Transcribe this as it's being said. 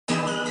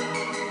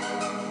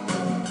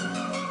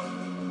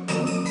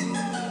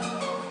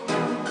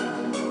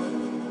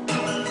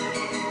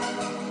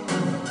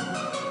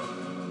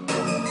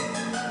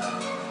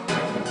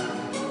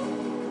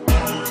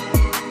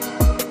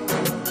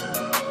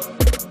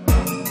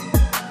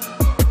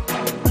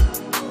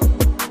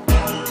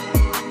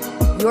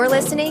You're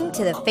listening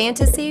to the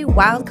Fantasy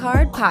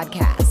Wildcard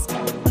Podcast.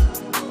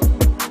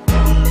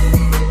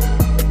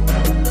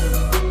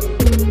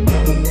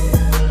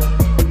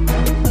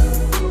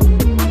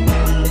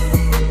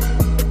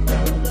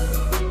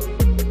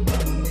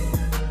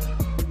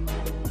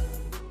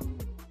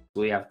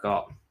 We have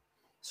got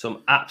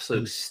some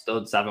absolute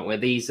studs, haven't we?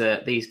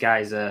 These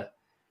guys are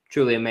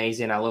truly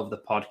amazing. I love the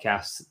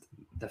podcast.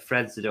 The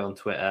threads they do on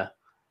Twitter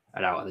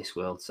are out of this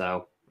world.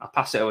 So I'll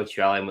pass it over to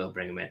you, Ali, and we'll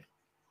bring them in.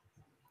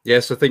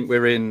 Yes, I think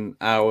we're in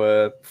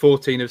our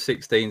 14 of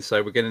 16,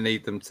 so we're going to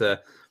need them to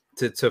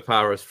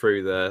power us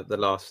through the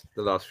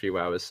last few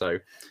hours. So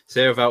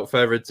without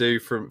further ado,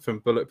 from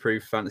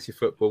Bulletproof Fantasy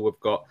Football, we've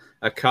got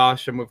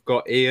Akash and we've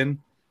got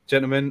Ian.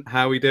 Gentlemen,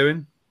 how are we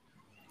doing?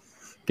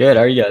 Good.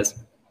 How are you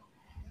guys?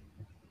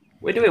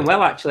 We're doing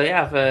well, actually.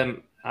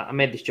 I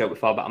made this joke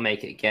before, but I'll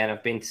make it again.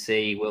 I've been to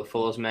see Will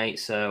Fuller's mate,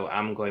 so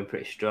I'm going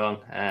pretty strong.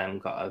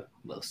 Got a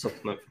little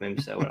supplement from him,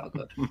 so we're all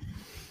good.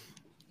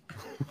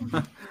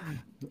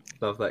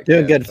 Love that.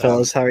 Doing good,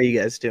 fellas. How are you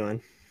guys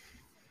doing?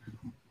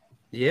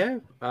 Yeah.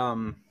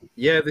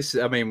 This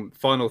is,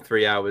 final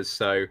 3 hours.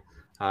 So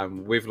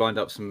we've lined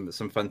up some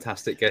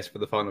fantastic guests for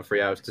the final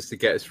 3 hours just to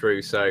get us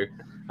through. So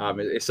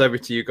it's over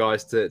to you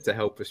guys to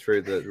help us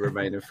through the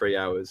remaining 3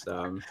 hours.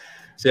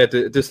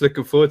 Just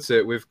looking forward to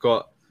it. We've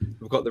got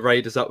the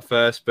Raiders up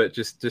first, but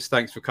just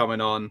thanks for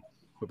coming on.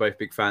 We're both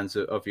big fans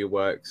of your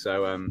work,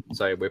 so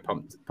we're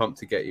pumped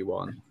to get you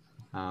on.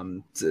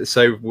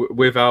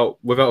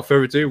 Without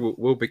further ado,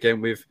 we'll begin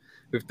with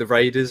the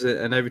Raiders,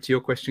 and over to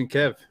your question,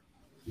 Kev.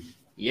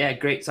 Yeah,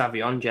 great to have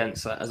you on,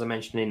 gents. As I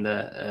mentioned in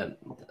a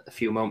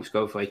few moments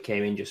ago before you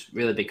came in, just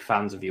really big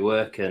fans of your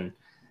work and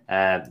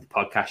the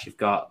podcast you've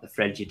got, the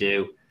threads you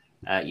do.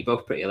 You're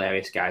both pretty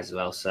hilarious guys as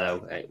well,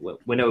 so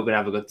we know we're going to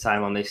have a good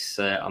time on this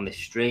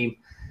stream.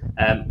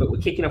 But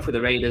we're kicking off with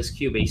the Raiders.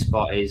 QB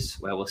spot is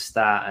where we'll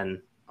start,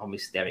 and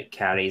obviously Derek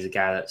Carr is a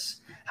guy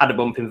that's had a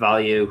bump in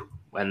value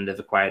when they've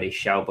acquired his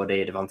shell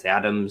buddy, Davante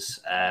Adams.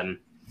 I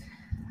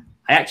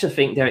actually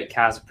think Derek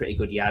Carr's a pretty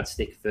good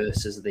yardstick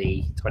versus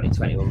the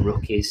 2021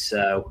 rookies.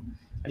 So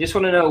I just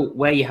want to know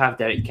where you have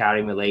Derek Carr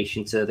in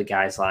relation to the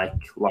guys like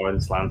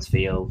Lawrence,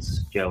 Lansfield,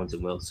 Jones,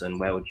 and Wilson.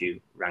 Where would you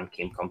rank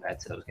him compared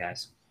to those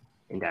guys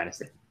in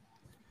Dynasty? In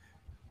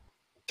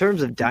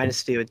terms of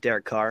Dynasty with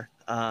Derek Carr,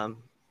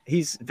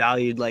 he's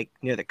valued like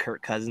near the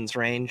Kirk Cousins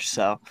range.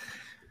 So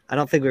I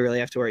don't think we really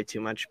have to worry too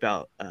much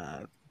about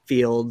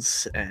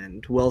Fields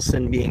and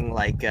Wilson being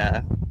like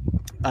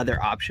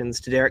other options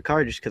to Derek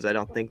Carr, just because I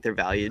don't think they're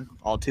valued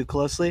all too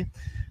closely.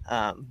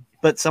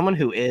 But someone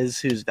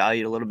who's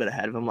valued a little bit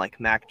ahead of him, like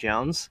Mac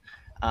Jones,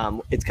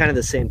 it's kind of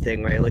the same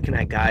thing where you're looking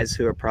at guys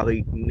who are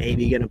probably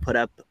maybe going to put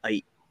up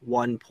a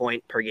 1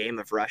 point per game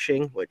of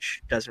rushing,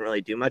 which doesn't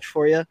really do much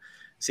for you.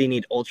 So you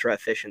need ultra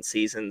efficient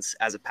seasons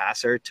as a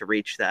passer to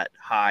reach that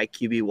high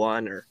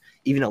QB1 or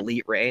even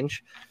elite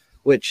range,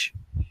 which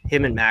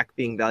him and Mac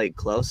being valued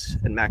close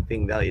and Mac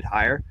being valued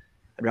higher,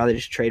 I'd rather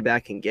just trade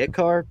back and get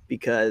Carr,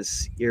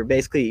 because you're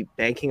basically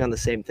banking on the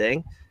same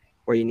thing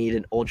where you need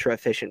an ultra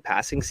efficient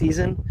passing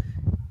season,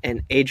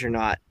 and age or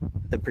not,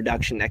 the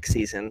production next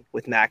season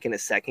with Mac in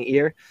his second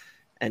year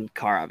and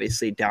Carr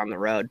obviously down the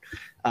road,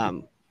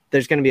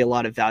 there's going to be a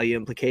lot of value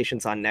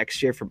implications on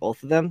next year for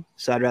both of them.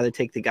 So I'd rather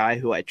take the guy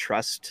who I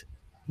trust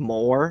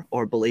more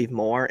or believe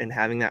more in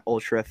having that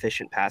ultra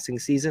efficient passing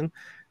season.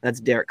 That's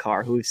Derek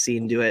Carr, who we've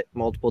seen do it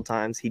multiple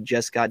times. He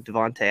just got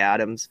Davante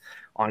Adams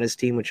on his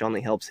team, which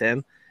only helps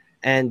him.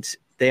 And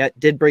they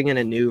did bring in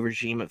a new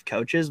regime of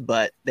coaches,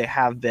 but they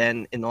have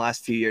been in the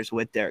last few years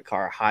with Derek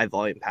Carr, a high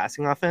volume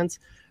passing offense,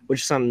 which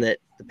is something that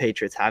the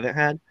Patriots haven't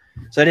had.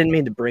 So I didn't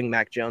mean to bring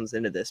Mac Jones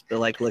into this, but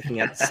like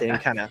looking at the same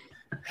kind of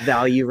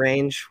value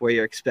range where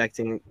you're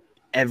expecting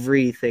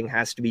everything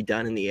has to be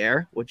done in the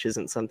air, which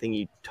isn't something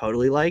you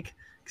totally like,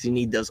 because you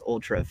need those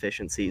ultra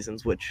efficient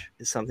seasons, which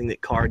is something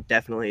that Carr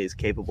definitely is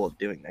capable of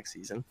doing next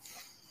season.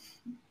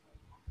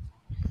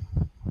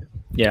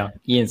 Yeah,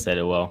 Ian said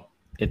it well.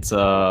 It's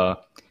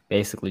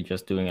basically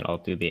just doing it all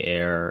through the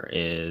air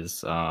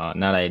is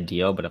not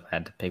ideal, but if I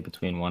had to pick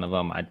between one of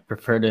them, I'd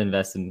prefer to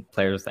invest in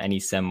players with any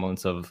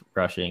semblance of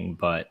rushing,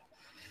 but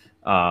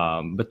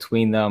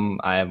between them,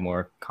 I have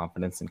more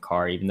confidence in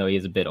Carr, even though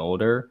he's a bit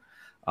older.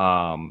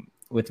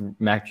 With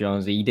Mac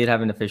Jones, he did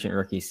have an efficient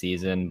rookie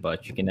season,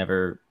 but you can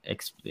never.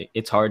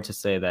 It's hard to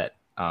say that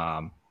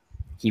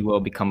he will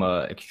become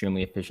a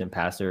extremely efficient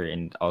passer,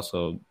 and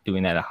also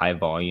doing that at high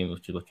volume,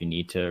 which is what you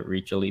need to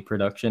reach elite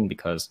production.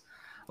 Because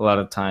a lot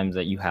of times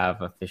that you have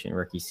an efficient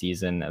rookie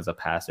season as a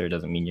passer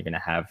doesn't mean you're going to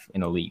have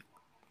an elite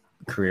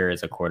career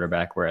as a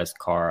quarterback. Whereas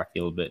Carr,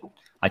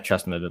 I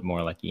trust him a bit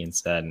more, like Ian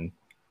said, and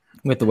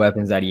with the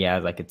weapons that he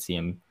has, I could see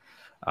him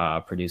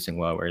producing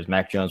well. Whereas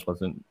Mac Jones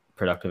wasn't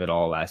productive at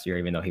all last year,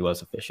 even though he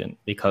was efficient,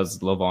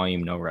 because low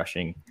volume, no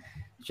rushing.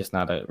 It's just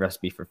not a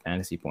recipe for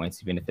fantasy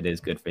points, even if it is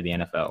good for the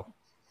NFL.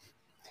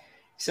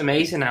 It's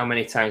amazing how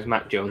many times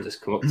Mac Jones has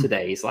come up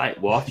today. He's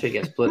like water, he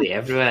gets bloody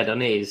everywhere,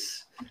 doesn't he?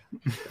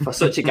 For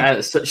such a guy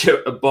that's such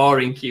a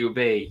boring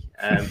QB.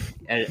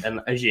 And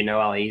as you know,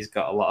 Ali, he's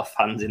got a lot of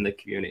fans in the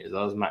community as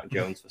well as Mac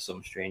Jones for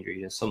some strange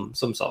reason, some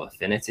sort of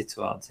affinity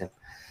towards him.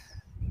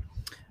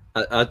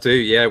 I do,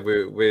 yeah.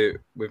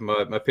 We're with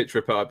my pitch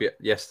report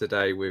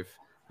yesterday with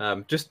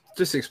just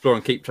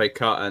exploring keep trade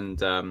cut,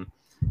 and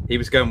he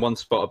was going one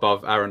spot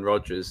above Aaron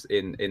Rodgers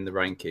in the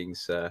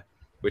rankings,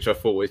 which I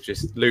thought was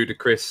just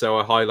ludicrous. So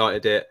I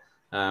highlighted it,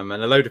 and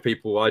a load of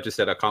people. I just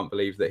said I can't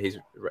believe that he's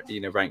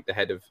ranked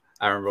ahead of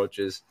Aaron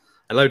Rodgers.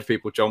 A load of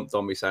people jumped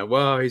on me saying,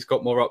 "Well, he's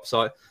got more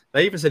upside."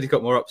 They even said he's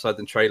got more upside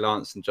than Trey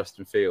Lance and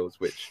Justin Fields,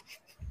 which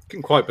I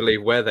couldn't quite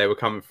believe where they were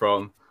coming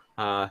from.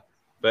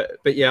 But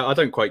yeah, I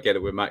don't quite get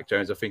it with Mac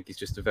Jones. I think he's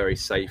just a very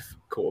safe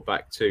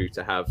quarterback too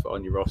to have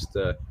on your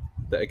roster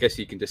that I guess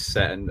you can just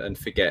set and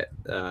forget.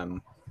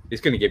 He's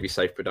going to give you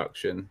safe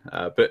production.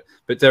 But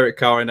Derek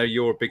Carr, I know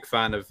you're a big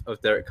fan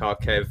of Derek Carr,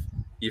 Kev.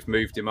 You've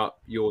moved him up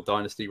your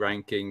dynasty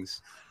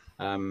rankings.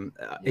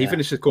 He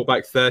finished as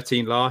quarterback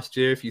 13 last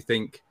year. If you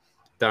think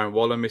Darren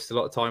Waller missed a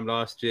lot of time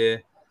last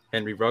year,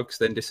 Henry Ruggs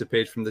then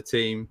disappeared from the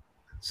team.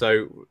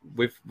 So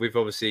with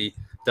obviously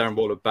Darren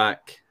Waller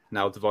back,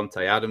 now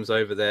Devontae Adams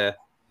over there,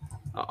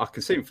 I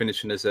can see him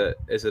finishing as a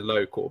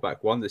low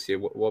quarterback one this year.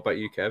 What about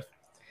you, Kev?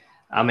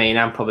 I mean,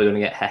 I'm probably going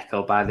to get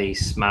heckled by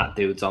these smart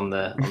dudes on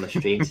the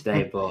stream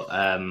today, but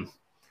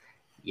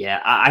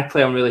I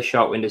play on really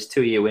short windows,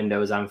 2-year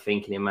windows. I'm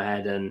thinking in my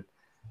head, and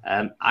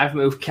I've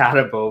moved Carr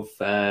above.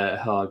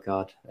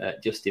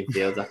 Justin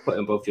Fields. I've put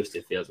him above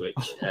Justin Fields,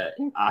 which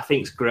I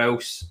think is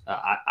gross.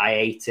 I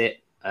hate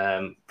it.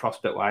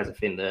 Prospect wise, I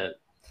think that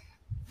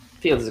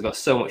Fields has got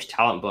so much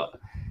talent, but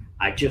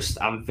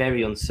I'm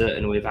very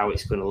uncertain with how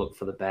it's going to look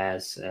for the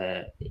Bears.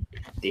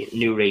 The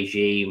new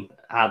regime,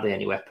 hardly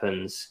any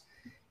weapons.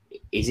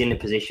 He's in a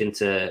position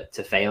to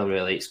fail,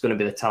 really. It's going to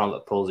be the talent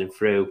that pulls him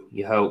through,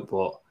 you hope.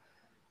 But,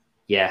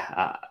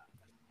 yeah,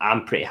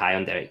 I'm pretty high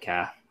on Derek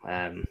Carr.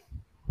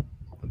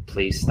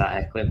 Please start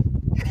heckling.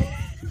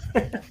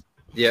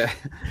 Yeah.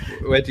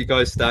 Where do you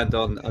guys stand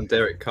on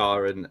Derek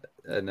Carr and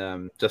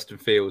Justin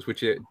Fields?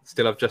 Would you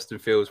still have Justin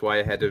Fields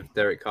way ahead of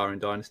Derek Carr in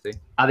Dynasty?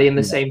 Are they in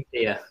the same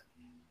tier?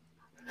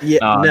 Yeah,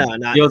 no,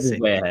 not Fields is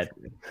way ahead.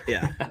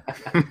 Yeah.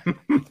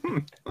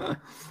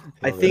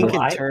 I think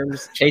in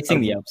terms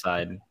chasing the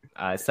upside,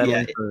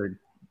 settling for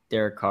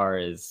Derek Carr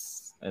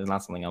is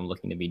not something I'm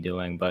looking to be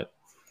doing. But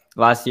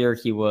last year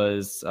he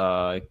was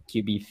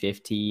QB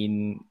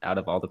 15 out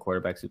of all the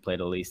quarterbacks who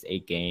played at least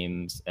 8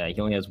 games. He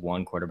only has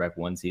one quarterback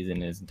one season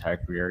in his entire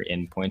career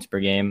in points per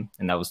game,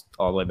 and that was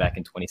all the way back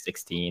in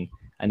 2016.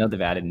 I know they've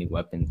added new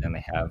weapons and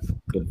they have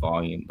good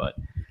volume, but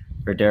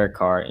for Derek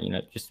Carr,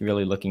 just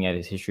really looking at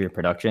his history of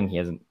production, he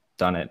hasn't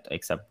done it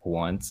except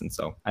once. And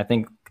so I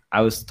think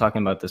I was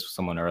talking about this with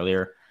someone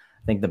earlier.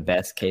 I think the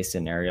best case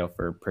scenario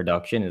for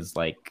production is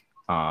like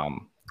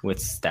with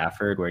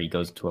Stafford, where he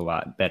goes to a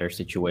lot better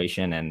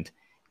situation and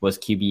was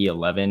QB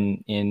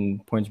 11 in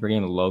points per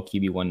game, low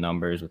QB1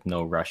 numbers with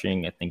no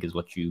rushing, I think is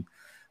what you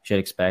should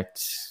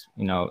expect.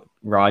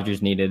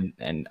 Rodgers needed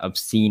an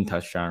obscene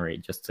touchdown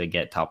rate just to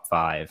get top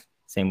 5.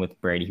 Same with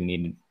Brady, who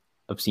needed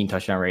obscene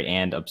touchdown rate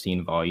and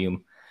obscene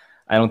volume.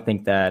 I don't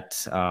think that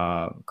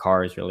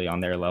Carr is really on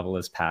their level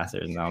as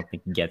passers, and I don't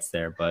think he gets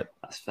there, but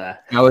that's fair.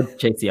 I would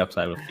chase the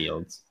upside with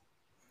Fields.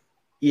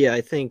 Yeah,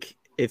 I think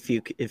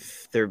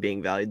if they're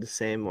being valued the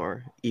same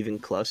or even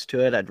close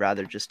to it, I'd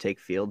rather just take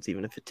Fields,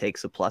 even if it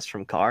takes a plus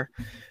from Carr,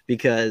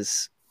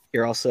 because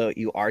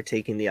you are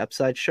taking the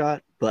upside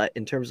shot. But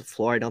in terms of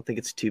floor, I don't think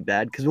it's too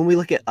bad, because when we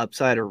look at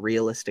upside or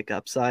realistic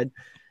upside,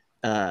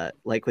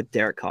 like with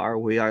Derek Carr,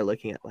 we are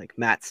looking at like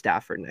Matt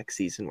Stafford next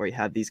season, where you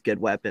have these good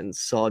weapons,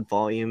 solid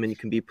volume, and you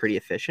can be pretty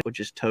efficient, which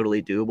is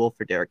totally doable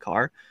for Derek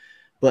Carr.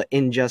 But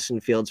in Justin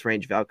Fields'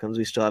 range of outcomes,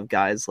 we still have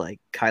guys like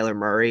Kyler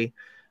Murray,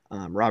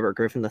 Robert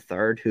Griffin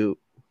III, who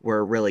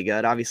were really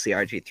good. Obviously,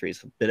 RG3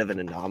 is a bit of an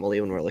anomaly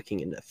when we're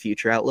looking into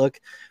future outlook.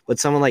 But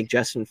someone like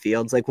Justin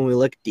Fields, like when we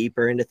look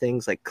deeper into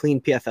things, like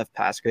clean PFF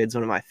pass grade is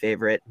one of my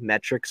favorite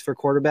metrics for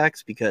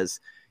quarterbacks,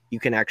 because you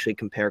can actually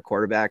compare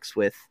quarterbacks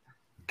with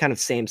kind of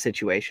same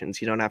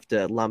situations. You don't have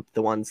to lump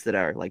the ones that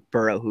are like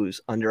Burrow,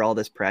 who's under all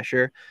this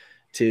pressure,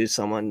 to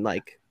someone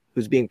like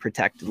who's being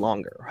protected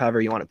longer, or however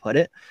you want to put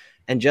it.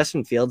 And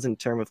Justin Fields, in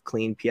terms of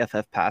clean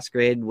PFF pass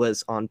grade,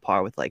 was on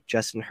par with like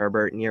Justin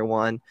Herbert in year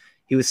one.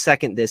 He was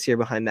second this year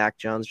behind Mac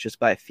Jones just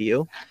by a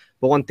few.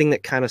 But one thing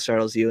that kind of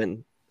startles you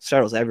and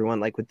startles everyone,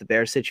 like with the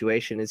Bears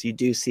situation, is you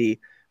do see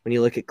when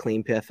you look at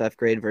clean PFF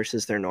grade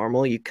versus their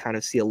normal, you kind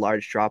of see a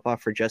large drop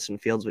off for Justin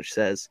Fields, which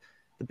says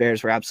the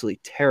Bears were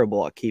absolutely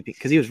terrible at keeping,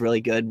 because he was really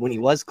good when he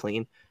was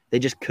clean. They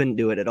just couldn't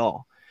do it at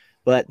all.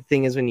 But the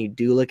thing is, when you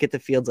do look at the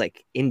Fields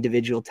like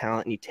individual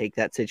talent and you take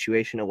that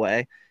situation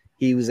away,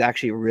 he was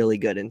actually really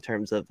good in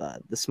terms of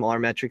the smaller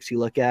metrics you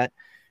look at.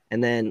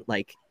 And then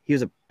like he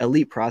was an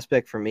elite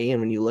prospect for me. And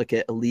when you look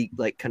at elite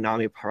like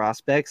Konami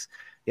prospects,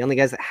 the only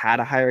guys that had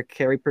a higher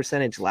carry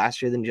percentage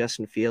last year than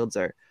Justin Fields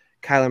are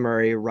Kyler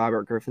Murray,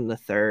 Robert Griffin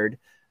III,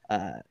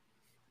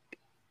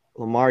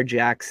 Lamar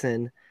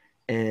Jackson,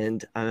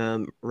 and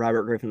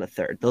Robert Griffin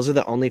III. Those are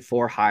the only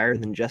 4 higher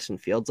than Justin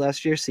Fields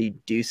last year. So you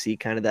do see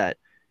kind of that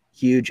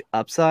huge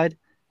upside.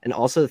 And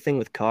also the thing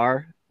with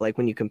Carr, like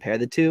when you compare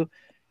the two,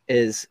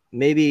 is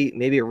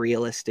maybe a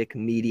realistic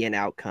median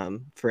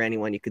outcome for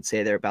anyone. You could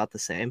say they're about the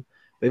same.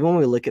 But even when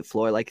we look at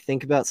floor, like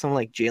think about someone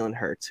like Jalen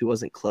Hurts, who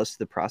wasn't close to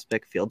the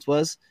prospect Fields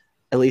was,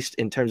 at least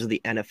in terms of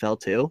the NFL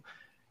too.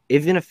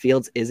 Even if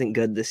Fields isn't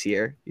good this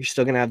year, you're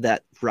still going to have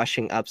that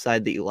rushing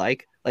upside that you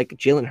like. Like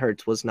Jalen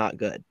Hurts was not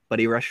good, but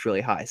he rushed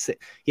really high. So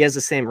he has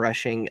the same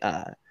rushing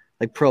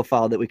like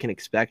profile that we can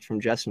expect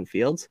from Justin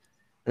Fields.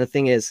 And the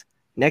thing is,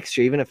 next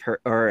year, even if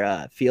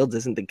Fields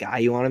isn't the guy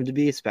you want him to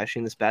be,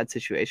 especially in this bad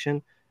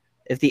situation,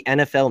 if the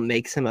NFL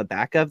makes him a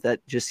backup,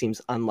 that just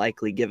seems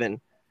unlikely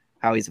given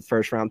how he's a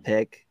first-round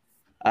pick.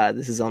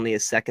 This is only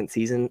his 2nd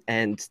season,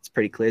 and it's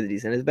pretty clear that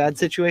he's in a bad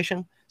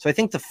situation. So I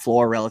think the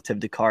floor relative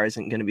to Carr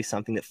isn't going to be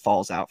something that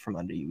falls out from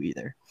under you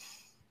either.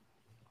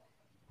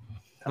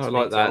 I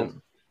like that.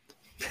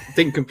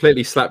 Didn't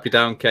completely slap you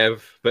down,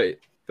 Kev, but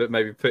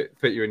maybe put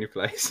you in your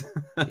place.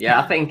 Yeah,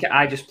 I think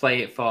I just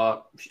play it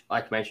for,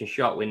 like I mentioned,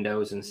 short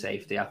windows and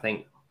safety. I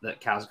think that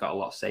Carr's got a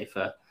lot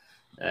safer.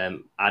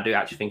 I do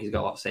actually think he's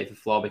got a lot safer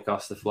floor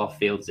because the floor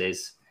Fields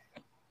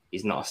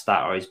he's not a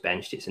start or he's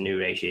benched. It's a new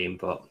regime,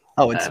 but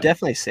it's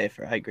definitely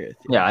safer. I agree with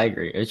you. Yeah, I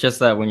agree. It's just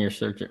that when you're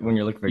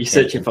looking for, you're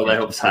searching for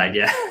the upside.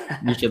 Yeah,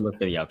 you should look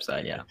for the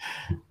upside. Yeah,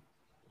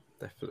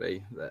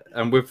 definitely.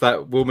 And with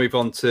that, we'll move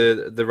on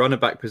to the running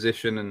back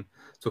position and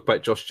talk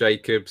about Josh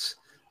Jacobs.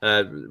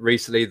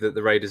 Recently, that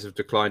the Raiders have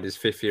declined his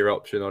 5th-year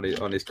option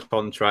on his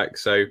contract.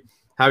 So,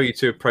 how are you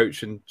two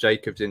approaching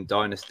Jacobs in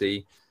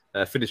Dynasty?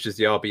 Finishes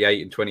the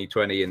RB8 in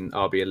 2020 and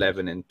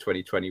RB11 in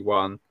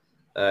 2021.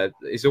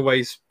 He's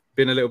always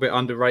been a little bit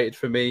underrated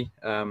for me.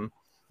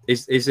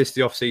 Is this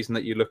the offseason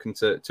that you're looking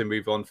to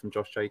move on from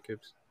Josh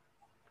Jacobs?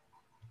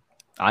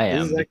 I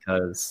am,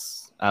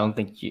 because I don't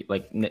think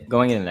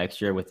going into next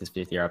year with his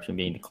 5th-year option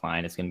being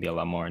declined, it's going to be a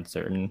lot more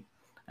uncertain.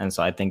 And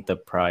so I think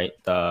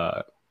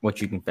what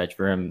you can fetch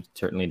for him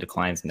certainly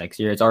declines next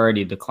year. It's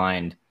already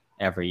declined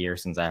every year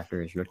since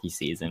after his rookie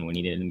season when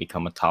he didn't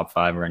become a top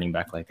 5 running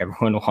back like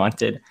everyone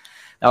wanted.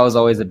 That was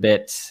always a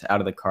bit out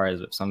of the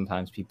cards, but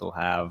sometimes people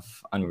have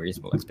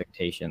unreasonable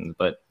expectations.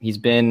 But he's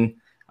been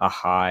a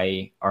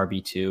high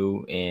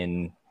RB2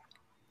 in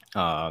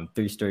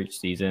 3 straight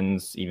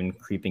seasons, even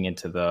creeping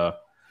into the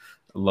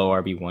low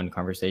RB1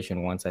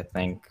 conversation once, I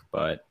think.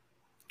 But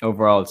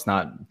overall, it's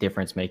not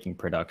difference-making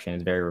production.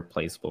 It's very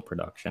replaceable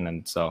production.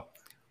 And so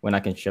when I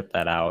can ship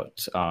that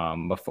out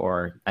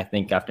before, I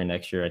think after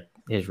next year,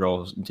 his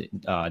role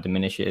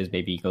diminishes.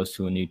 Maybe he goes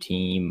to a new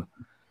team.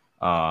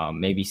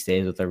 Maybe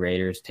stays with the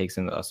Raiders, takes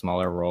in a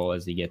smaller role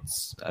as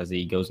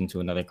he goes into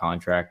another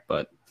contract.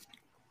 But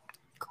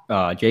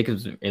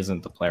Jacobs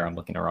isn't the player I'm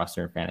looking to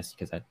roster in fantasy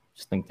because I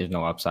just think there's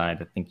no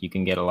upside. I think you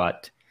can get a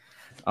lot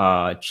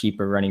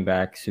cheaper running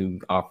backs who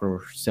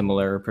offer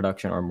similar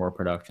production or more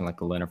production,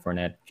 like a Leonard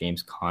Fournette,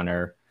 James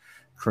Conner,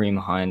 Kareem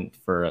Hunt,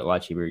 for a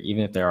lot cheaper.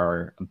 Even if they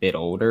are a bit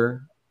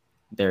older,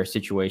 their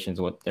situations,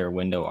 what their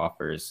window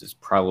offers is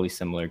probably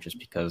similar, just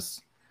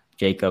because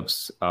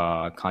Jacobs'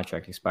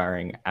 contract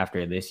expiring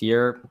after this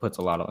year puts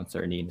a lot of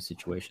uncertainty in the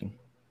situation.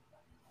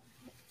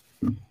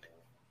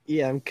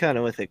 Yeah, I'm kind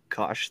of with a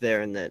Kosh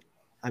there in that,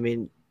 I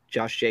mean,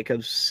 Josh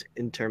Jacobs,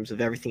 in terms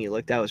of everything you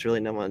looked at, was really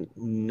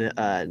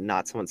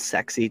not someone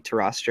sexy to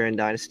roster in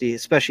Dynasty,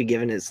 especially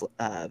given his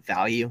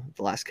value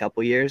the last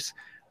couple years,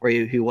 where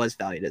he was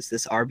valued as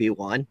this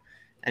RB1.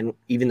 And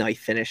even though he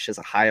finished as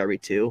a high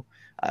RB2,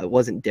 it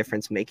wasn't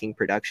difference-making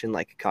production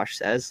like Kosh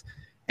says.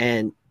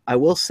 And I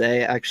will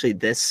say, actually,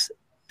 this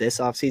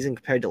offseason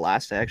compared to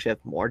last, I actually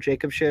have more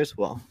Jacob shares.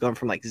 Well, going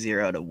from like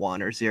 0 to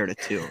 1 or 0 to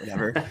 2 or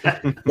whatever.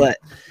 But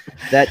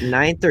that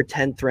 9th or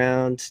 10th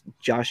round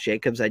Josh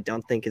Jacobs, I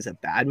don't think is a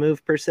bad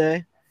move per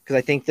se, because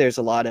I think there's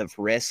a lot of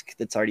risk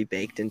that's already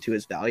baked into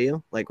his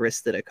value, like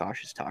risk that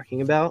Akash is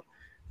talking about.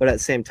 But at the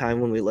same time,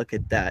 when we look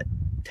at that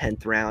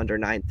 10th round or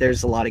 9th,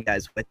 there's a lot of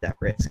guys with that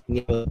risk.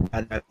 You know,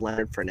 I'd have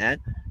Leonard Fournette,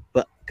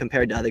 but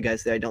compared to other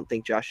guys there, I don't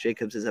think Josh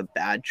Jacobs is a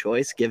bad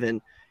choice,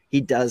 given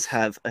he does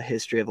have a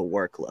history of a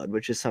workload,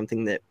 which is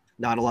something that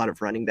not a lot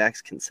of running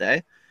backs can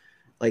say.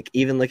 Like,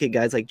 even look at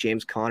guys like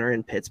James Conner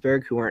in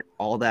Pittsburgh, who aren't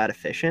all that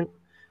efficient,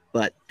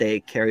 but they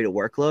carried a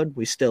workload.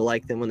 We still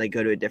like them when they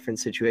go to a different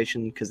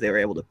situation because they were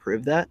able to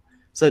prove that.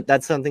 So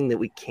that's something that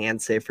we can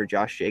say for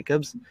Josh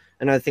Jacobs.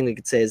 Another thing we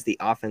could say is the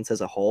offense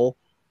as a whole,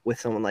 with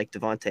someone like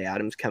Devontae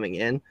Adams coming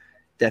in,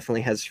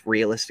 definitely has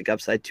realistic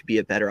upside to be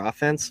a better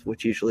offense,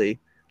 which usually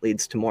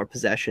leads to more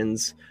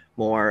possessions,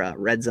 more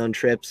red zone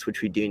trips,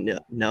 which we do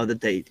know that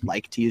they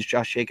like to use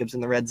Josh Jacobs in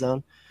the red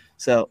zone.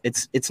 So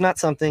it's not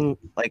something,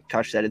 like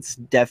Kosh said, it's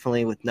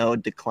definitely with no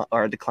decline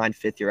or a declined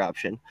 5th-year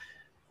option.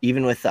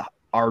 Even with the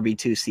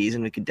RB2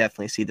 season, we could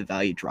definitely see the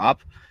value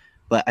drop.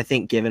 But I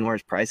think given where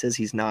his price is,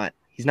 he's not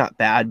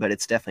bad, but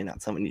it's definitely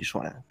not someone you just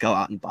want to go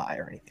out and buy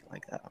or anything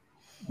like that.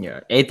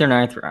 Yeah, 8th or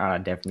 9th, I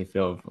definitely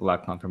feel a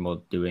lot comfortable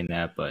doing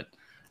that, but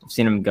I've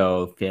seen him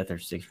go 5th or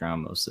 6th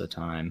round most of the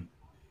time.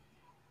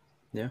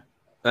 Yeah.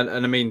 And I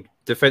mean,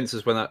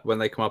 defenses when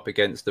they come up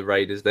against the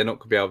Raiders, they're not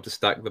going to be able to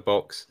stack the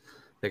box.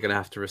 They're going to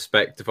have to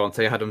respect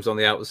Devontae Adams on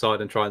the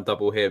outside and try and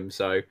double him.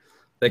 So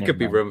there could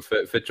be room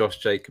for Josh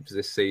Jacobs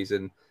this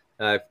season.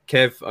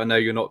 Kev, I know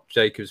you're not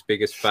Jacobs'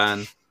 biggest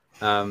fan.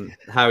 How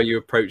are you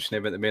approaching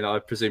him at the minute? I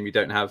presume you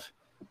don't have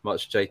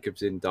much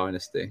Jacobs in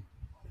Dynasty.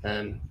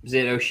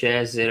 0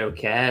 shares, 0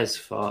 cares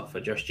for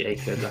Josh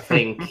Jacobs. I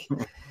think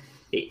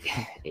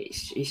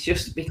it's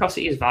just because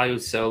he is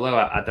valued so low.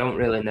 I don't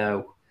really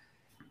know.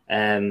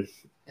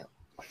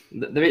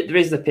 There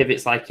is the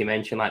pivots like you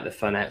mentioned, like the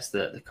Fournettes,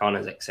 the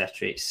Connors,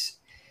 etc. It's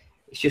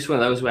just one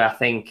of those where I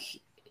think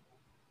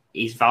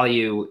his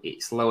value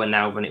it's lower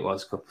now than it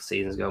was a couple of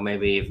seasons ago.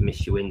 Maybe you've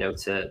missed your window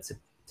to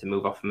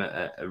move off him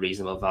at a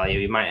reasonable value.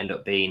 You might end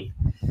up being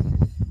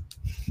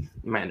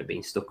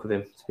stuck with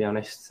him, to be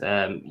honest.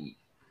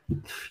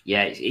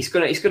 Yeah, it's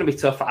gonna be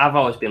tough. I've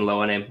always been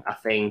low on him. I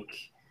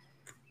think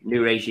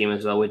new regime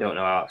as well. We don't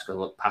know how it's going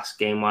to look pass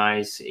game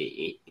wise.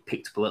 It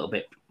picked up a little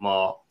bit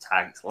more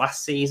tags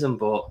last season,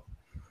 but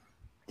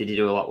did he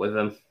do a lot with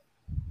them?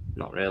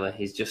 Not really.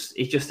 He's just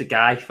a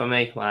guy for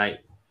me.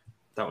 Like,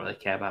 don't really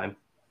care about him.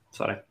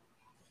 Sorry.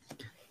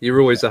 You're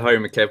always a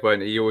homer, Kev,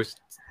 weren't you? You always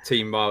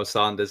team Miles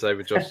Sanders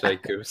over Josh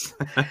Jacobs.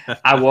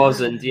 I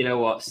was, and you know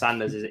what?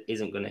 Sanders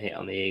isn't going to hit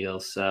on the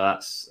Eagles, so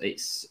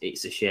it's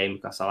a shame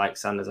because I like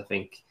Sanders. I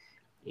think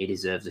he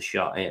deserves a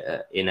shot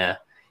in a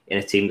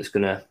team that's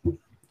going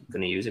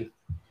to use him.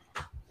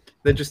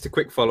 Then just a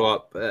quick follow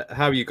up.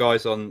 How are you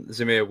guys on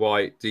Zamir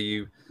White? Do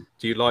you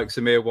like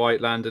Zamir White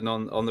landing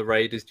on the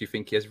Raiders? Do you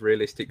think he has a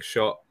realistic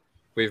shot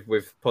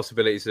with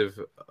possibilities of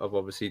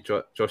obviously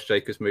Josh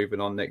Jacobs moving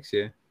on next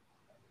year?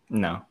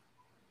 No.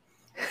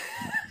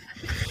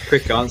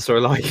 Quick answer, I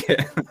like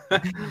it.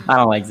 I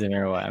don't like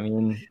Zamir White. I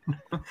mean,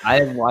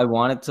 I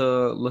wanted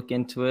to look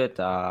into it.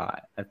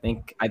 I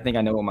think I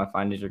know what my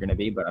findings are going to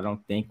be, but I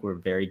don't think we're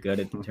very good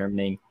at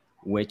determining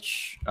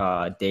which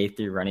day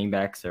 3 running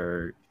backs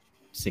are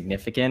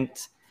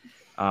significant.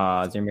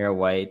 Zamir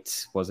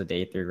White was a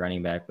day 3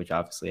 running back, which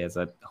obviously has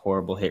a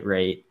horrible hit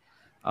rate.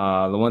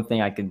 The one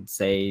thing I could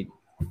say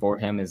for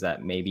him is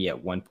that maybe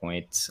at one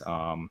point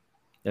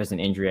there's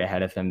an injury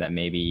ahead of him that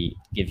maybe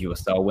gives you a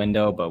sell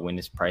window, but when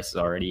his price is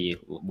already,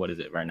 what is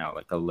it right now,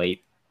 like a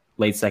late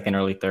second,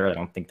 early third, I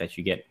don't think that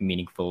you get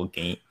meaningful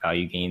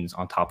value gains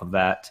on top of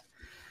that.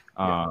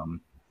 And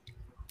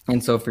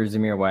so for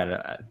Zamir White,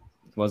 it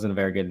wasn't a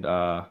very good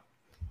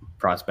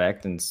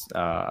prospect, and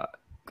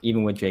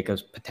even with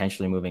Jacobs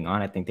potentially moving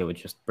on, I think they would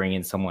just bring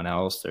in someone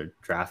else or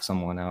draft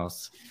someone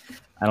else.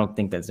 I don't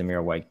think that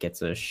Zamir White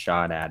gets a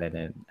shot at it,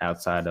 and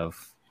outside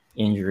of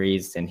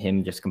injuries and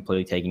him just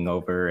completely taking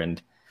over and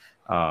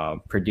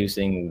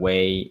producing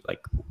way,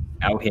 like,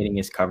 out hitting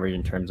his coverage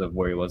in terms of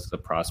where he was as a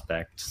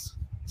prospect.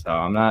 So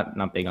I'm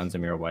not big on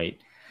Zamir White.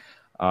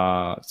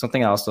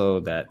 Something also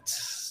that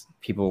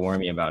people warn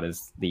me about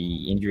is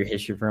the injury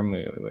history for him.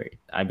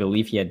 I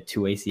believe he had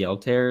 2 ACL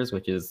tears,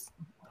 which is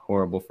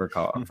horrible for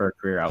a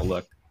career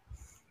outlook.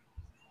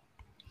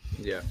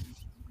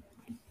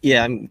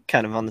 Yeah, I'm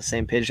kind of on the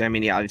same page. I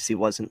mean, he obviously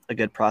wasn't a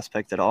good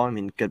prospect at all. I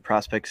mean, good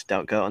prospects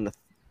don't go on the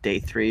day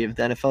 3 of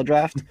the NFL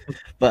draft.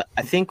 But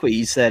I think what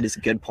you said is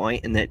a good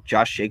point in that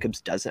Josh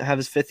Jacobs doesn't have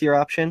his 5th-year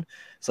option.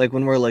 It's like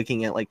when we're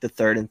looking at like the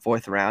 3rd and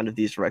 4th round of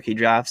these rookie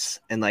drafts,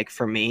 and like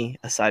for me,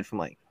 aside from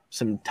like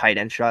some tight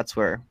end shots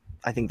where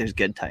I think there's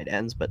good tight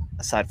ends, but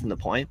aside from the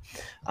point,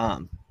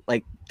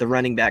 like the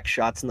running back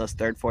shots in those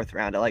 3rd, 4th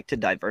round, I like to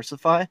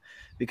diversify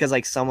because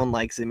like someone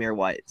like Zamir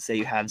White, say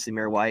you have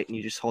Zamir White and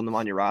you just hold him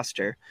on your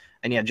roster,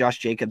 and yeah, Josh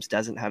Jacobs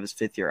doesn't have his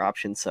 5th-year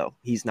option, so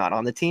he's not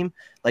on the team.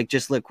 Like,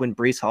 just look, when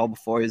Breece Hall,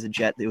 before he was a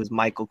Jet, it was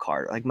Michael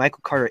Carter. Like,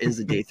 Michael Carter is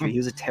a day 3. He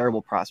was a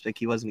terrible prospect.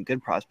 He wasn't a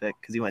good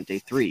prospect because he went day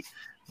 3.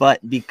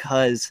 But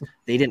because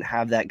they didn't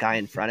have that guy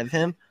in front of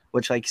him,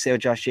 which, like you say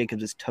with Josh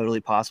Jacobs, is totally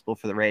possible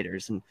for the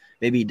Raiders, and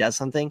maybe he does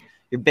something,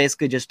 you're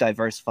basically just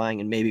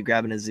diversifying and maybe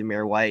grabbing a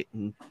Zamir White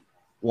in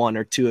 1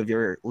 or 2 of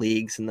your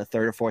leagues in the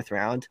 3rd or 4th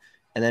round.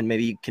 And then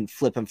maybe you can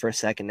flip him for a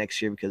second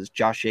next year because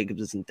Josh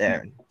Jacobs isn't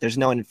there. There's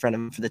no one in front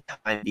of him for the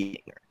time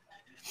being.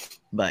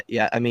 But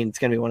yeah, I mean, it's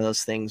going to be one of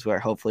those things where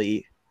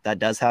hopefully that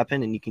does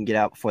happen and you can get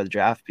out before the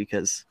draft,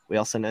 because we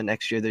also know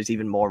next year there's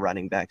even more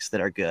running backs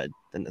that are good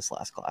than this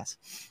last class.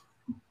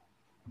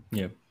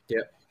 Yeah.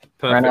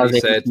 Perfectly right now,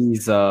 said.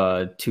 He's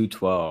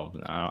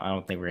 212. I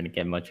don't think we're going to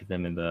get much of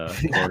him in the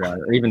 4th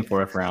round or even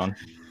 4th round.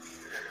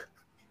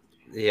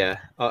 Yeah,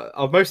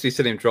 I've mostly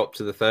seen him drop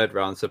to the 3rd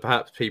round, so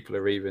perhaps people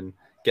are even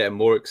getting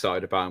more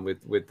excited about him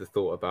with the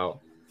thought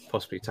about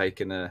possibly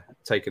taking a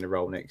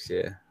role next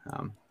year.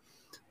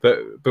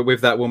 But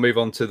with that, we'll move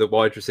on to the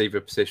wide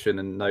receiver position,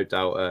 and no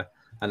doubt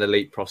an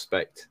elite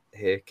prospect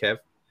here, Kev.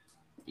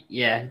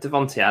 Yeah,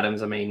 Devontae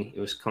Adams. I mean, he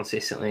was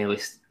consistently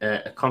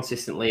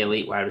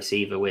elite wide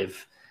receiver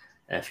with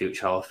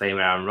future Hall of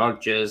Famer Aaron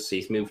Rodgers.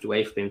 He's moved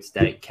away from him to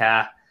Derek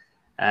Carr.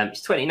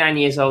 He's 29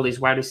 years old. He's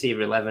wide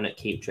receiver 11 at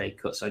Keep Trade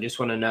Cut. So I just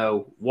want to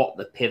know what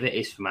the pivot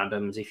is from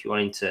Adams if you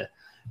want him to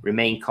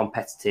remain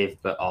competitive,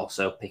 but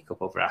also pick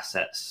up other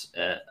assets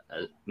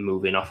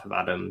moving off of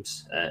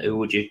Adams? Who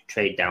would you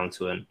trade down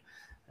to,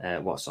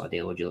 and what sort of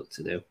deal would you look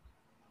to do?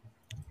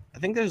 I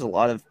think there's a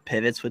lot of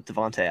pivots with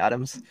Davante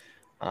Adams.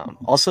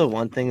 Also,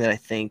 one thing that I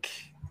think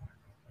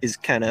is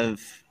kind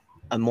of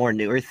a more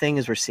newer thing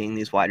is we're seeing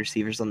these wide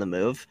receivers on the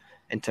move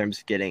in terms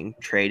of getting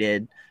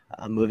traded,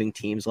 moving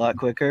teams a lot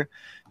quicker.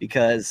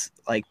 Because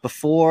like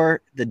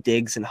before the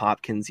Diggs and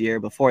Hopkins year,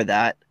 before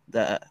that,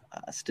 the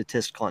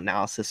statistical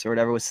analysis or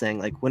whatever was saying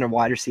like when a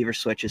wide receiver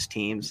switches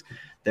teams,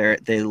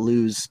 they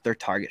lose their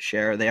target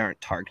share. They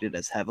aren't targeted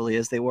as heavily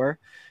as they were,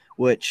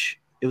 which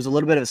it was a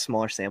little bit of a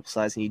smaller sample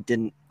size, and you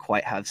didn't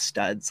quite have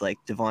studs like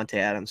Davante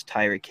Adams,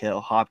 Tyreek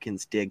Hill,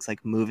 Hopkins, Diggs,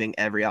 like moving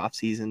every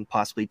offseason,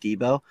 possibly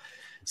Debo.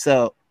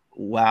 So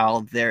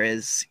while there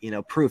is,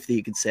 proof that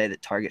you could say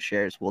that target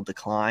shares will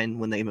decline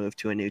when they move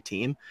to a new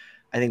team,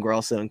 I think we're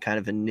also in kind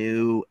of a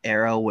new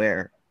era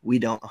where we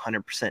don't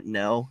 100%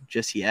 know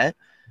just yet.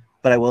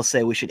 But I will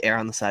say we should err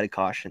on the side of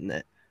caution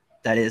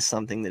that is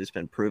something that has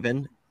been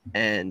proven.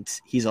 And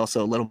he's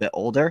also a little bit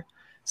older.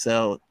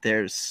 So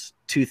there's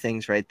two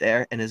things right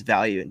there. And his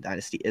value in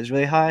Dynasty is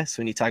really high. So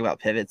when you talk about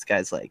pivots,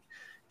 guys like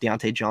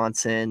Deontay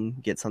Johnson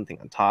get something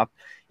on top.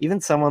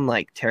 Even someone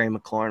like Terry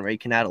McLaurin, where you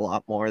can add a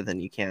lot more than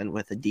you can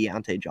with a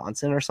Deontay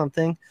Johnson or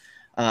something,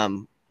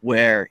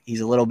 where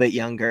he's a little bit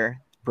younger.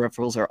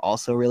 Peripherals are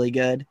also really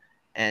good.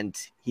 And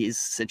his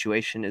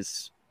situation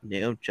is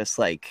new, just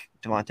like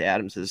Davante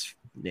Adams is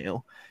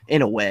new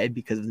in a way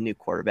because of the new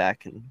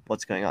quarterback and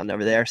what's going on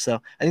over there. So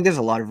I think there's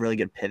a lot of really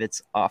good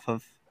pivots off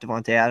of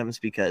Davante Adams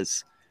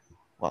because,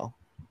 well,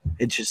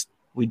 it's just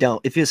we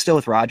don't. If you're still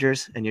with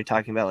Rodgers and you're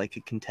talking about like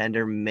a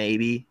contender,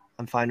 maybe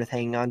I'm fine with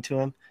hanging on to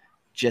him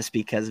just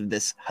because of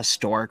this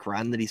historic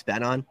run that he's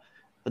been on.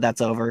 But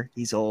that's over.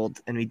 He's old,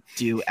 and we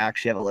do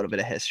actually have a little bit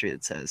of history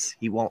that says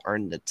he won't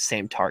earn the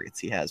same targets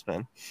he has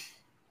been.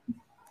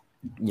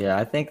 Yeah,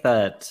 I think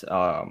that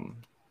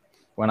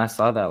when I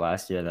saw that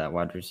last year, that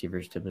wide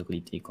receivers typically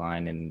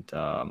decline and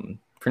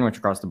pretty much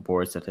across the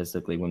board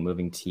statistically when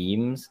moving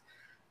teams,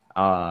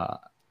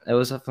 it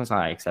was definitely something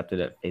I accepted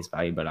at face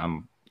value, but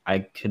I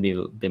could be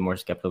a bit more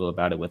skeptical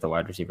about it with a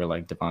wide receiver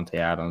like Davante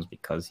Adams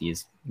because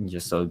he's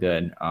just so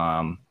good.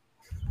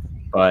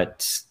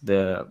 But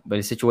the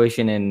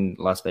situation in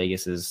Las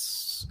Vegas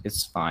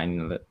is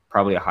fine.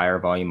 Probably a higher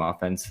volume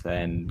offense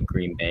than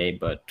Green Bay,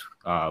 but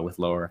with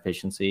lower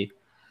efficiency.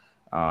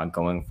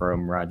 Going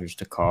from Rodgers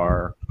to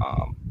Carr,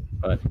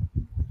 but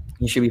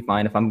he should be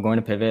fine. If I'm going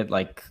to pivot,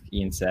 like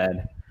Ian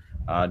said,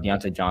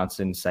 Deontay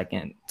Johnson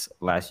second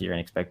last year in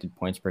expected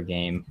points per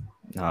game.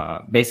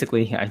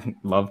 Basically, I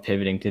love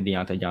pivoting to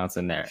Deontay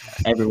Johnson there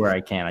everywhere I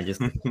can. I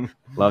just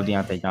love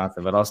Deontay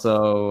Johnson, but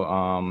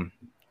also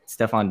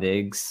Stephon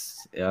Diggs.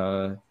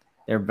 They're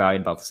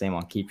valued about the same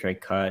on keep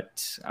trade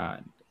cut.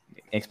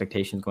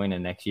 Expectations going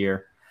into next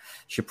year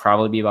should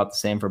probably be about the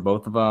same for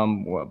both of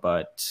them,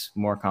 but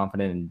more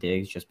confident in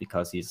Diggs just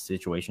because his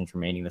situation's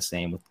remaining the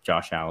same with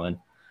Josh Allen.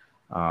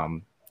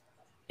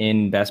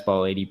 In best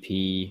ball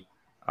ADP,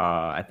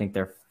 I think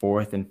they're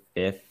 4th and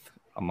 5th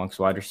amongst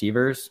wide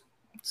receivers.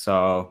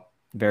 So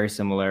very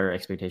similar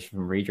expectation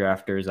from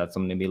redrafters. That's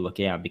something to be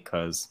looking at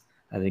because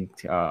I think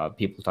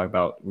people talk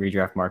about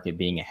redraft market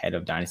being ahead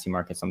of dynasty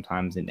market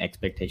sometimes in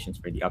expectations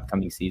for the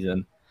upcoming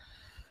season.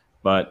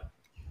 But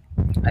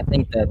I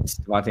think that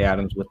Davante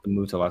Adams with the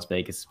move to Las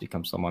Vegas has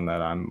become someone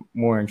that I'm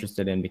more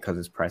interested in because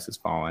his price has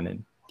fallen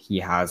and he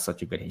has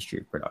such a good history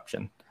of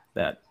production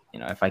that,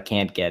 if I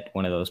can't get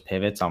one of those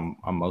pivots, I'm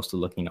mostly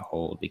looking to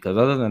hold because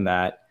other than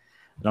that,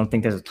 I don't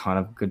think there's a ton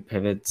of good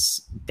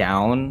pivots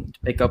down to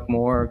pick up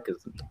more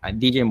because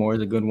DJ Moore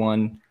is a good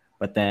one.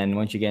 But then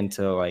once you get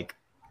into like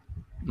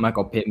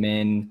Michael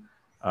Pittman,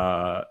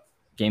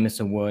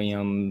 Jameson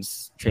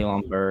Williams,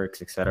 Treylon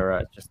Burks, etc.,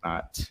 it's just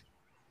not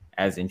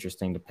as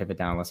interesting to pivot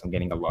down unless I'm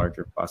getting a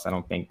larger plus. I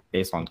don't think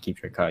based on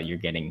keep your cut, you're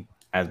getting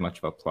as much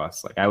of a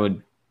plus. Like I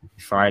would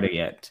try to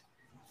get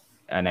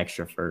an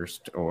extra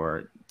first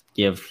or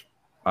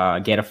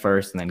get a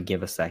first and then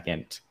give a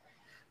second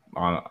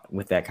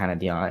with that kind of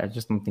deal. I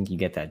just don't think you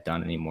get that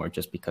done anymore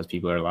just because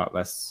people are a lot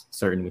less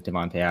certain with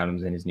Davante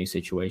Adams in his new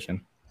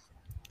situation.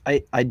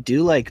 I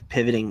do like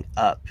pivoting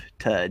up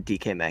to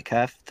DK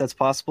Metcalf if that's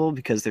possible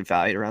because they're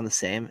valued around the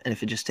same. And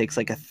if it just takes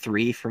like a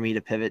 3 for me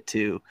to pivot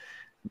to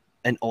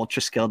an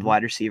ultra skilled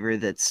wide receiver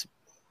that's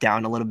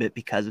down a little bit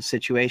because of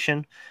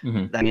situation.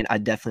 Mm-hmm. I mean,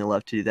 I'd definitely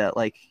love to do that.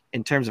 Like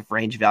in terms of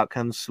range of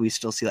outcomes, we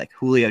still see like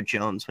Julio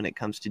Jones when it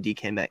comes to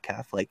DK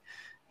Metcalf. Like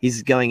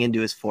he's going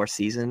into his 4th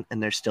season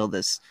and there's still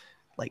this,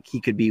 like he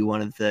could be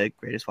one of the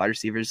greatest wide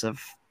receivers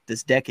of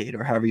this decade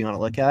or however you want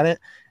to look at it.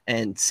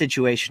 And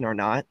situation or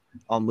not,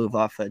 I'll move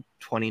off a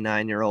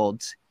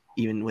 29-year-old,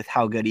 even with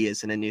how good he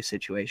is in a new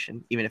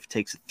situation, even if it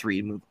takes a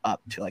 3 to move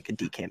up to like a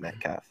DK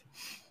Metcalf.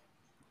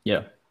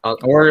 Yeah.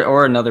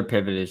 Or another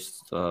pivot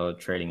is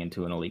trading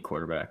into an elite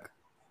quarterback.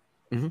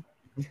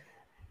 Mm-hmm.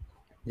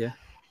 Yeah.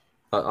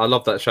 I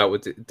love that shout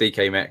with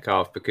DK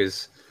Metcalf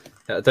because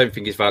I don't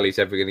think his value is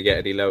ever going to get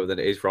any lower than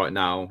it is right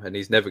now. And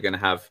he's never going to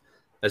have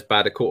as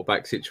bad a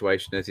quarterback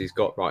situation as he's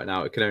got right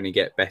now. It can only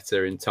get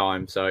better in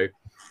time. So as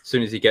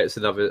soon as he gets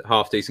another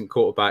half decent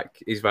quarterback,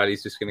 his value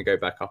is just going to go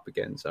back up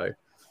again. So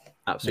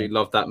absolutely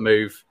love that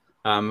move.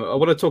 I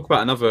want to talk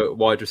about another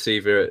wide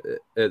receiver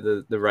at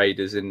the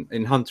Raiders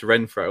in Hunter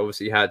Renfrow.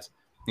 Obviously, he had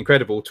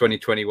incredible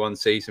 2021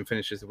 season,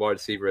 finishes the wide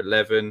receiver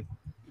 11.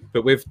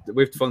 But with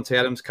Davante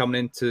Adams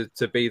coming in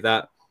to be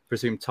that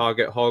presumed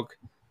target hog,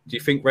 do you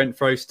think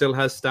Renfrow still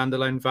has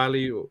standalone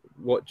value?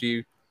 What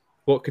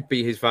could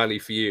be his value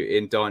for you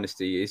in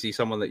Dynasty? Is he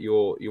someone that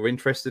you're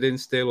interested in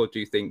still, or do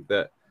you think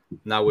that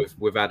now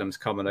with Adams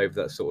coming over,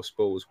 that sort of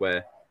spoils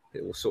where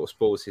it will sort of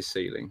spoils his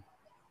ceiling?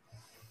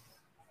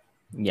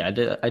 Yeah,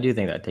 I do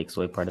think that takes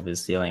away part of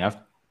his ceiling. I've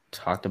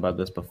talked about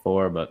this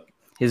before, but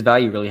his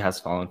value really has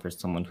fallen for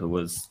someone who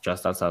was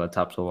just outside the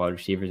top 12 wide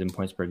receivers in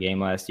points per game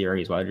last year.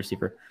 He's wide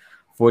receiver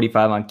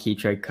 45 on key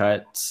trade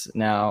cuts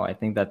now. I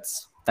think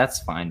that's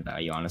fine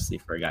value, honestly,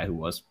 for a guy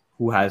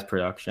who has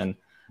production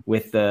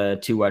with the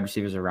two wide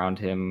receivers around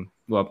him.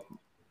 Well,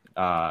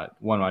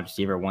 one wide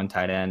receiver, one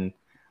tight end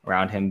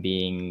around him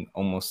being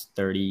almost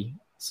 30.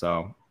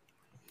 So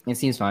it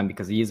seems fine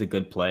because he is a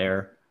good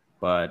player.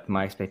 But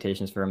my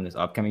expectations for him this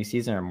upcoming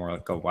season are more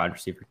like a wide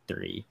receiver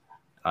 3.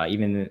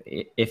 Even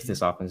if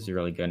this offense is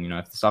really good,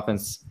 if this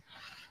offense,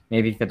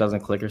 maybe if it doesn't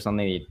click or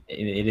something,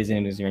 it is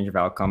in his range of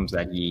outcomes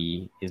that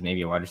he is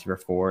maybe a wide receiver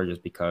 4,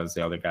 just because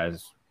the other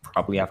guys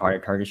probably have higher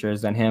target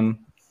shares than him.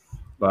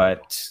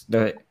 But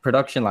the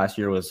production last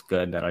year was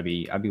good that I'd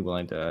be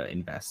willing to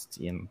invest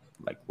in,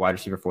 like wide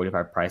receiver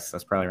 45 price.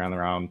 That's probably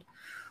around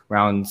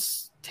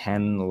rounds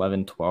 10,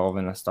 11, 12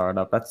 in a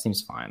startup. That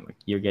seems fine. Like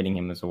you're getting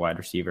him as a wide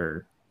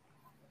receiver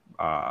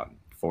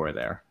 4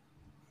 there.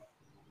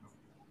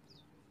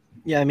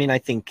 Yeah, I mean, I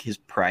think his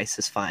price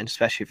is fine,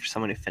 especially for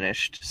someone who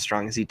finished as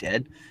strong as he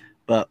did.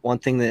 But one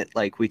thing that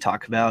like we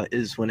talk about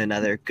is when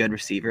another good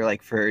receiver,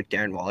 like for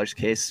Darren Waller's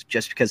case,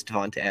 just because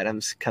Davante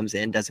Adams comes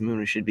in doesn't mean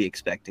we should be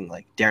expecting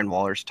like Darren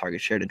Waller's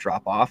target share to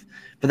drop off.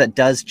 But that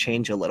does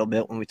change a little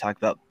bit when we talk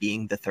about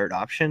being the third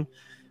option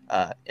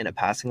in a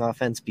passing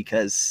offense,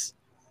 because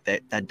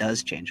that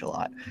does change a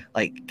lot.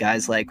 Like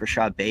guys like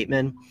Rashad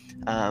Bateman,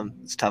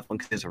 it's a tough one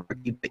because he's a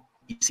rookie, but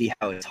you see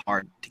how it's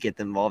hard to get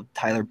them involved.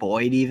 Tyler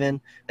Boyd, even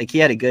like he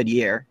had a good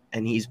year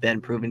and he's been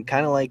proven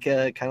kind of like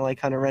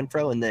Hunter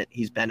Renfrow, in that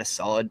he's been a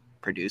solid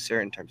producer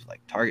in terms of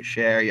like target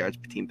share, yards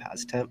per team,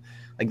 pass attempt,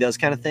 like those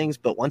kind of things.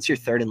 But once you're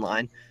third in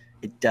line,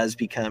 it does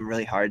become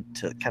really hard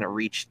to kind of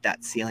reach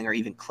that ceiling or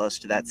even close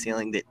to that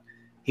ceiling that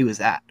he was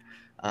at.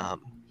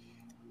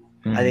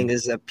 I think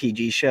this is a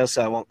PG show,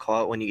 so I won't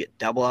call it when you get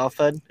double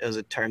alpha. It was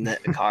a term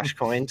that Akash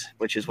coined,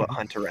 which is what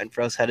Hunter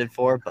Renfrow's headed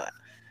for, but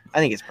I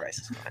think his price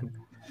is fine.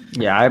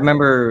 Yeah, I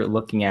remember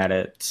looking at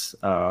it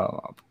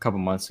a couple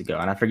months ago,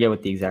 and I forget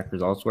what the exact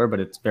results were, but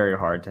it's very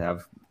hard to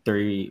have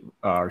 3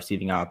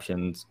 receiving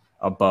options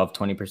above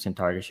 20%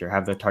 target share,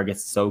 have the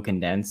targets so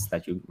condensed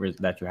that you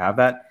have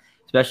that,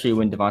 especially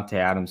when Davante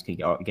Adams can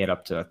get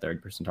up to a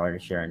 30%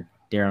 target share and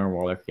Darren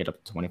Waller can get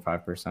up to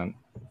 25%.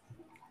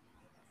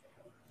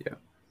 Yeah.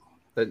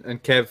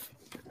 And Kev,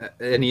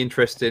 any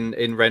interest in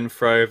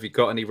Renfrow? Have you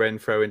got any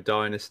Renfrow in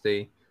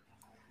Dynasty?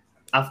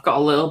 I've got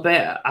a little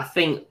bit. I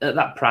think at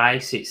that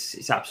price,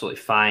 it's absolutely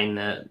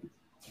fine.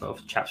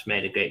 Both chaps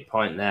made a great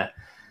point there.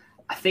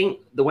 I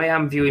think the way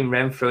I'm viewing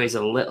Renfrow is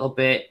a little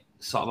bit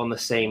sort of on the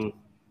same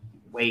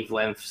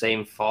wavelength,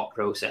 same thought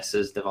process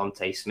as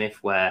Devontae Smith,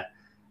 where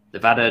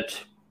they've added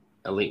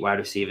elite wide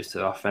receivers to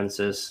the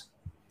offenses.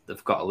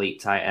 They've got elite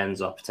tight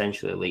ends or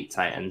potentially elite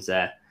tight ends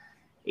there.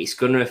 It's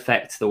going to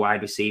affect the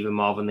wide receiver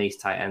more than these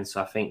tight ends.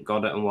 So I think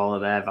Goddard and Waller,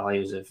 their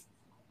values have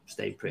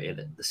stayed pretty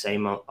the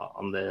same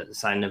on the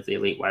side of the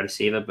elite wide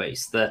receiver, but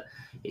it's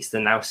the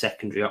now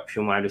secondary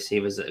option wide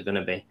receivers that are going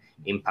to be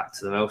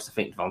impacted the most. I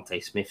think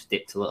Devontae Smith's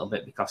dipped a little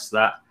bit because of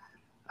that.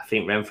 I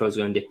think Renfrow's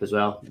going to dip as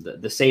well.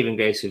 The saving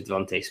grace with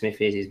Devontae Smith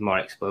is he's more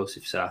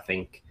explosive, so I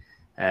think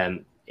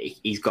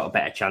he's got a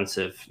better chance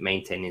of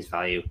maintaining his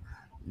value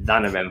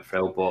than a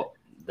Renfrow. But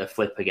the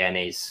flip again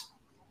is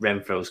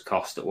Renfrow's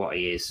cost at what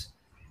he is.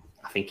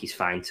 I think he's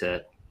fine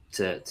to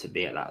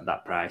be at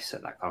that price,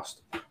 at that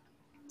cost.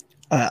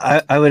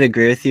 I would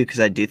agree with you because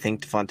I do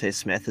think Devontae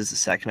Smith is the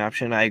second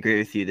option. I agree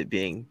with you that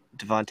being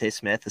Devontae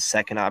Smith, the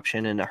second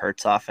option in a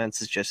Hurts offense,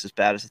 is just as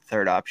bad as a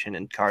third option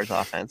in Carr's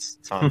offense.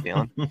 That's how I'm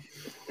feeling.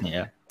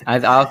 Yeah. I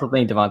also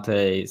think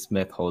Devontae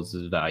Smith holds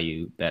his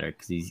value better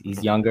because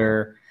he's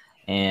younger,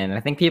 and I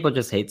think people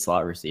just hate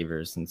slot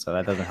receivers, and so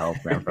that doesn't help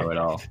Renfrow at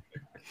all.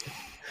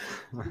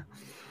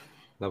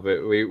 Love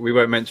it. We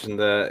won't mention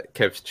the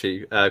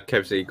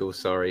Kev's Eagles.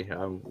 Sorry,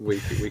 we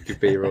could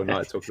be here all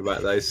night talking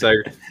about those. So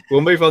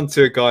we'll move on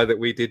to a guy that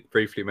we did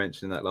briefly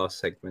mention in that last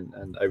segment,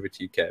 and over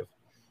to you, Kev.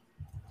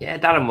 Yeah,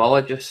 Darren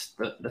Waller. Just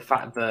the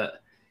fact that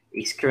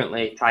he's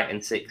currently tight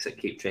end 6 at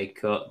keep trade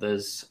cut.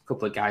 There's a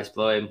couple of guys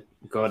below him.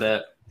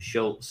 Goddard,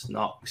 Schultz,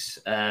 Knox.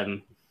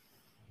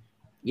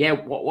 Yeah,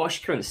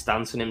 what's your current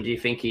stance on him? Do you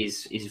think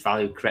he's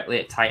valued correctly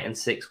at tight end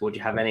 6? Would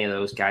you have any of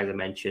those guys I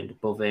mentioned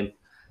above him?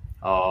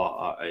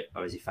 Or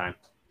is he fine?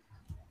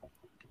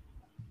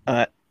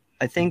 I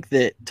I think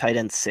that tight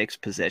end 6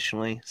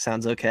 positionally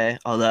sounds okay.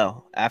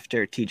 Although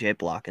after TJ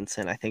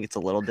Blockinson, I think it's a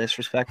little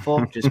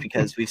disrespectful just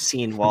because we've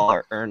seen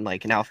Waller earn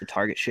like an alpha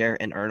target share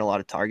and earn a lot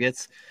of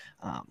targets.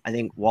 I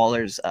think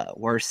Waller's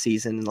worst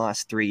season in the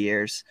last 3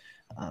 years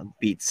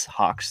beats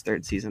Hawk's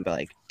third season by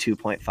like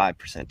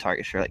 2.5%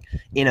 target share, like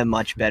in a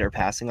much better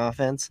passing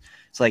offense.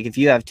 So like if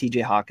you have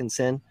TJ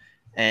Hawkinson,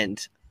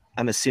 and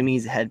I'm assuming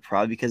he's ahead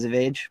probably because of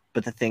age,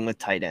 but the thing with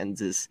tight ends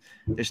is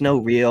there's no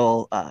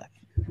real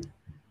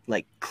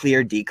like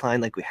clear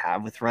decline like we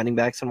have with running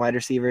backs and wide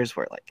receivers,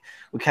 where like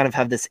we kind of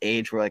have this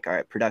age where like, all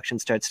right, production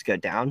starts to go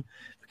down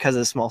because of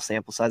the small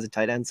sample size of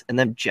tight ends, and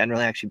them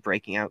generally actually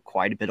breaking out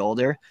quite a bit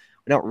older.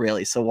 We don't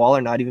really. So Waller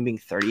not even being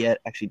 30 yet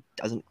actually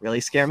doesn't really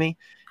scare me.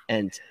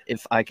 And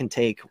if I can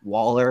take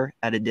Waller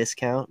at a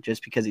discount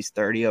just because he's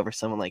 30 over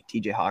someone like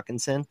TJ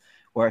Hawkinson,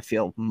 where I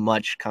feel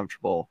much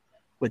comfortable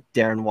with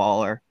Darren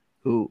Waller,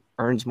 who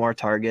earns more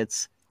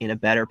targets in a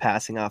better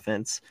passing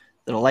offense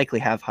that'll likely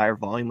have higher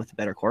volume with a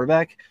better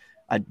quarterback,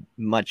 I'd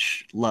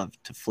much love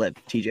to flip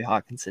TJ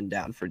Hawkinson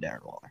down for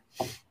Darren Waller.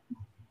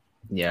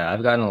 Yeah,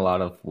 I've gotten a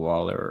lot of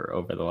Waller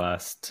over the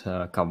last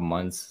couple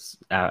months,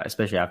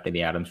 especially after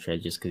the Adams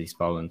trade, just because he's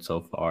fallen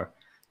so far.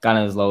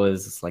 Gotten as low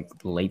as like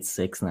late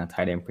 6 in that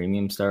tight end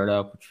premium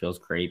startup, which feels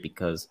great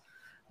because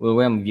the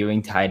way I'm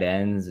viewing tight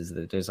ends is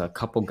that there's a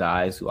couple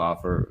guys who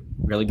offer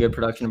really good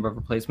production above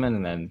replacement,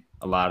 and then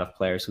a lot of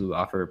players who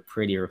offer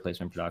pretty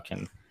replacement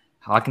production.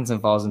 Hawkinson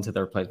falls into the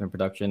replacement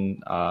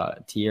production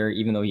tier.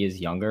 Even though he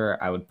is younger,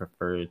 I would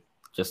prefer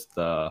just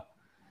the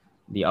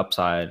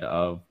upside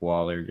of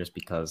Waller, just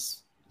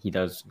because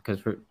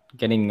for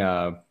getting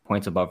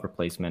points above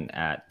replacement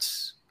at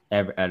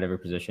every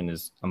position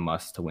is a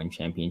must to win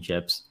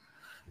championships.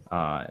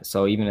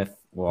 So even if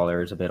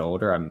Waller is a bit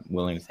older, I'm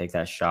willing to take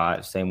that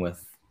shot. Same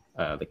with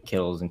the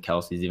Kittles and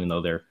Kelce's, even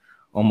though they're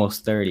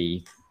almost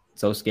 30.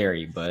 So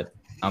scary, but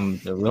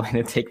I'm willing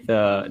to take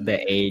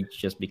the age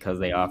just because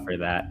they offer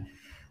that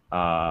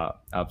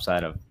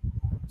upside of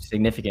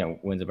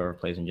significant wins above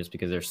replacement, just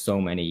because there's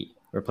so many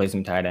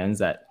replacement tight ends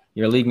that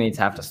your league mates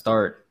have to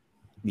start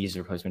these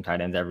replacement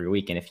tight ends every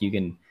week. And if you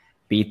can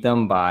beat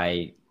them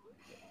by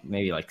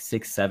maybe like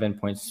 6-7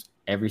 points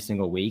every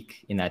single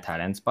week in that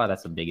tight end spot,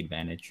 that's a big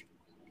advantage.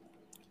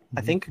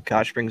 I think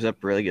Akash brings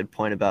up a really good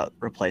point about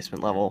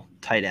replacement level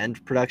tight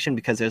end production,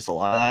 because there's a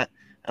lot of that.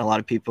 And a lot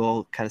of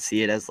people kind of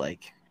see it as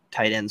like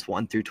tight ends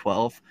 1 through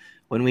 12,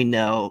 when we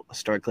know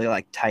historically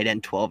like tight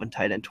end 12 and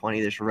tight end 20,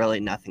 there's really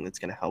nothing that's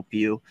going to help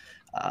you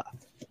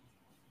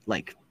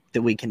like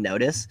that we can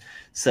notice.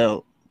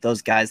 So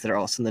those guys that are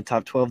also in the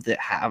top 12 that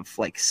have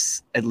like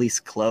at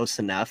least close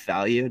enough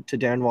value to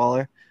Darren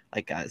Waller,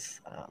 like guys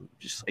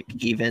just like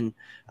even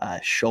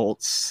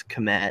Schultz,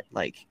 Komet,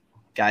 like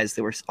guys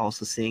that we're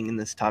also seeing in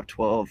this top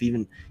 12,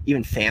 even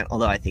Fant,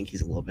 although I think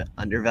he's a little bit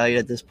undervalued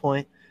at this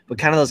point, but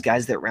kind of those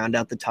guys that round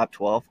out the top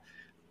 12,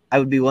 I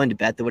would be willing to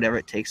bet that whatever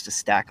it takes to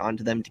stack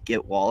onto them to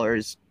get Waller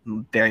is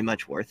very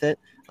much worth it,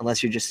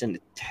 unless you're just in a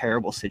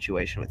terrible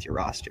situation with your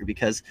roster.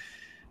 Because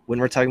when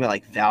we're talking about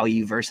like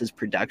value versus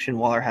production,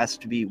 Waller has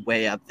to be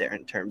way up there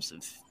in terms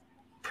of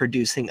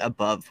producing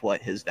above what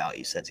his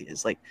value says he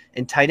is. Like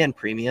in tight end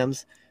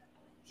premiums,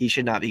 he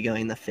should not be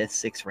going the 5th,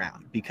 6th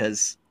round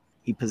because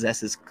he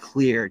possesses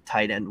clear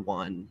tight end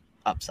 1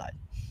 upside.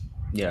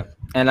 Yeah.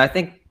 And I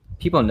think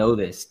people know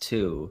this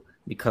too,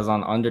 because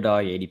on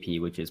underdog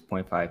ADP, which is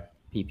 0.5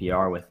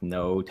 PPR with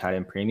no tight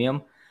end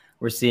premium,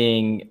 we're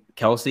seeing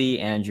Kelce,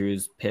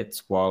 Andrews,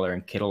 Pitts, Waller,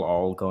 and Kittle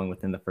all going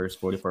within the first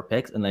 44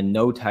 picks, and then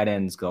no tight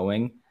ends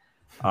going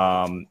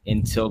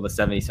until the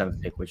 77th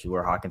pick, which is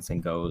where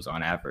Hawkinson goes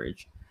on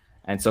average.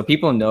 And so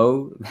people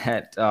know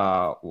that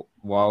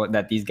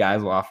that these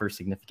guys will offer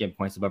significant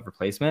points above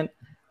replacement,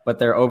 but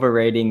they're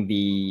overrating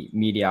the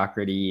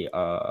mediocrity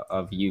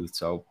of youth.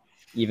 So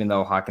even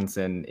though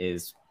Hawkinson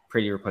is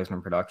pretty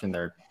replacement production,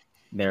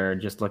 they're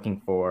just looking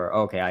for,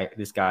 okay,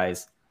 this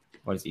guy's,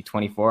 what is he,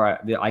 24?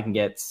 I can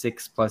get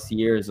 6+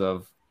 years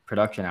of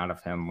production out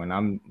of him. When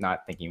I'm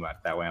not thinking about it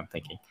that way, I'm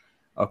thinking,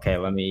 okay,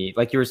 let me,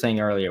 like you were saying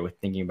earlier, with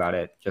thinking about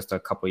it just a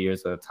couple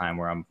years at a time,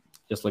 where I'm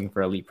just looking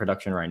for elite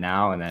production right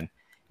now, and then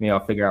maybe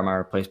I'll figure out my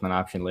replacement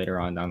option later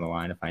on down the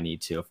line if I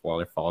need to, if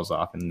Waller falls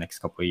off in the next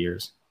couple of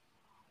years.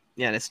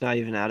 Yeah, and it's not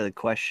even out of the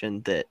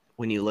question that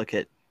when you look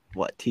at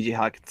what TJ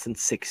Hawkinson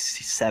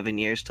 6-7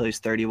 years till he's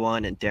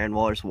 31 and Darren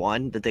Waller's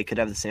 1, that they could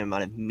have the same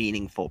amount of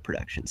meaningful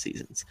production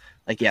seasons.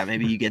 Like, yeah,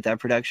 maybe you get that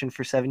production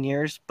for 7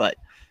 years, but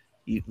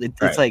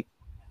it's like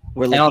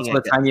we're looking at. And also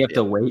at the time you have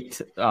to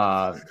wait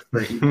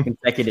for each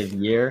consecutive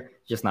year,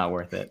 just not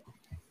worth it.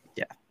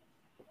 Yeah.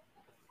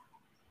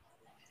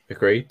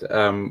 Agreed.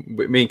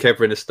 Me and Kev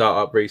were in a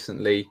startup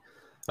recently.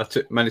 I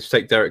managed to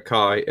take Derek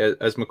Carr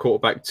as my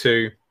quarterback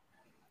 2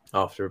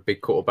 after a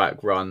big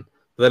quarterback run.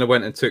 But then I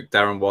went and took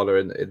Darren Waller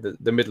in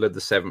the middle of the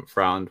 7th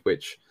round,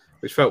 which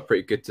felt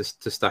pretty good to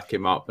stack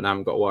him up, and I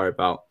haven't got to worry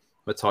about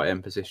my tight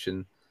end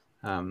position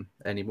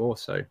anymore.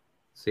 So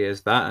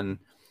here's that. And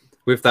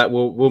with that,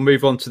 we'll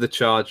move on to the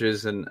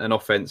Chargers and an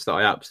offense that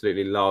I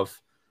absolutely love.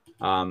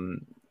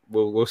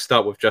 We'll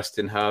start with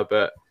Justin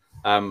Herbert.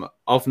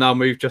 I've now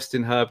moved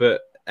Justin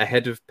Herbert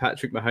ahead of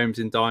Patrick Mahomes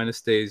in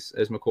dynasties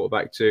as my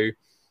quarterback too.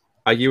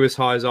 Are you as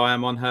high as I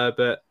am on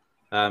Herbert?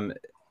 And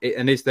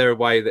is there a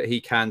way that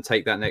he can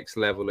take that next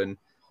level and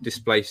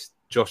displace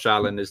Josh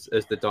Allen as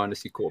the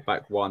dynasty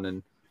quarterback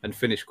one and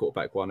finish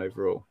quarterback one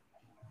overall?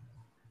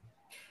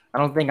 I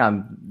don't think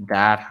I'm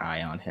that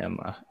high on him,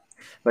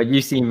 but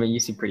you seem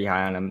pretty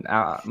high on him.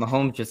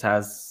 Mahomes just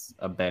has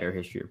a better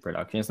history of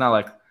production. It's not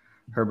like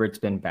Herbert's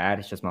been bad.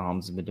 It's just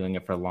Mahomes has been doing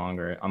it for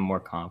longer. I'm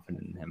more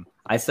confident in him.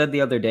 I said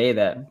the other day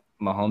that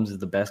Mahomes is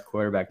the best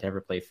quarterback to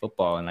ever play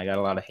football, and I got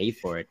a lot of hate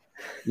for it,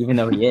 even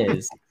though he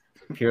is,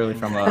 purely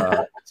from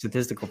a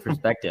statistical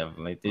perspective.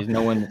 Like, there's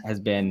no one has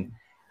been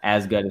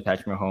as good as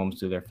Patrick Mahomes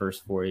through their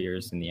first 4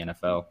 years in the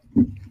NFL.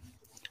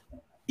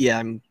 Yeah,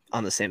 I'm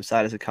on the same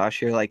side as Akash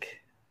here. Like,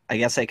 I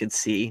guess I could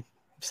see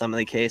some of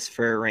the case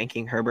for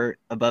ranking Herbert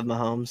above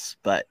Mahomes,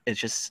 but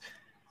it's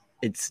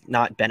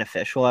not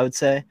beneficial, I would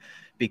say,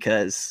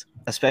 because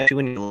especially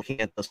when you're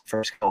looking at those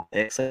first couple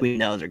picks, like, we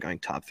know they're going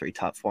top 3,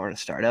 top 4 in a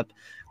startup.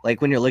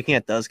 Like, when you're looking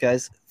at those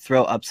guys,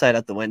 throw upside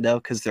out the window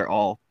because they're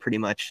all pretty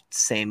much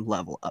same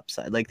level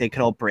upside. Like, they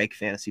could all break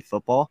fantasy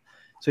football.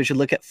 So we should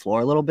look at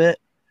floor a little bit.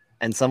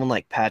 And someone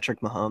like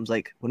Patrick Mahomes,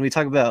 like, when we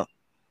talk about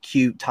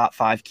top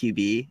 5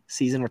 QB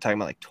season, we're talking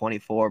about like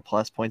 24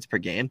 plus points per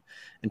game,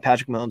 and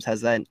Patrick Mahomes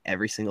has that in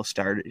every single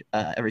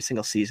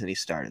season he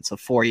started. So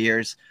 4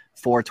 years,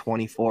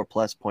 24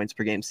 plus points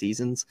per game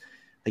seasons.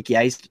 Like,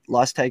 yeah, he's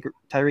lost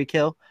Tyreek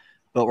Hill,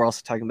 but we're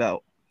also talking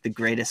about the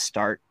greatest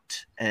start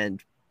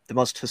and the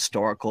most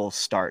historical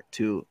start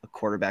to a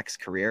quarterback's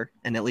career,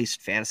 and at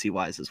least fantasy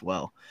wise as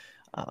well,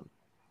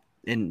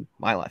 in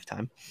my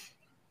lifetime.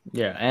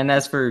 Yeah, and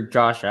as for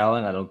Josh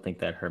Allen, I don't think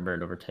that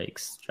Herbert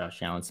overtakes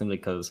Josh Allen simply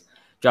because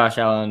Josh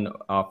Allen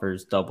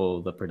offers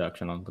double the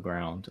production on the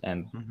ground,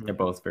 and they're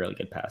both really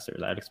good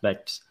passers. I'd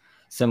expect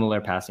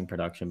similar passing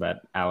production,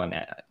 but Allen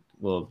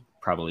will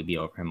probably be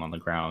over him on the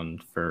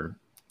ground for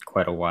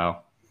quite a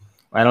while.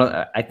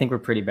 I think we're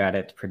pretty bad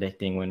at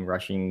predicting when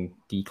rushing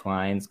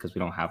declines because we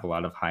don't have a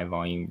lot of high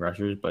volume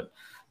rushers, but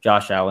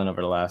Josh Allen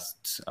over the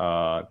last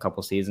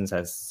couple seasons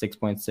has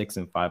 6.6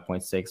 and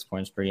 5.6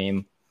 points per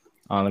game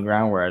on the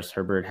ground, whereas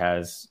Herbert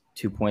has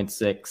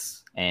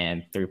 2.6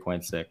 and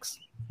 3.6.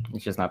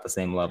 It's just not the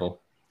same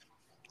level.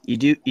 You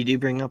do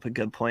bring up a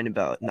good point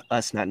about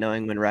us not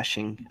knowing when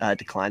rushing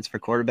declines for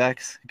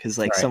quarterbacks, because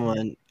like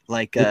someone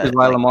like this is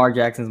why Lamar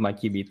Jackson's my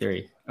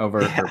QB3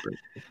 over Herbert.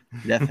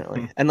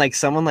 Definitely. And like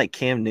someone like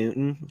Cam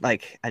Newton,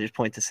 like, I just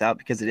point this out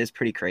because it is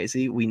pretty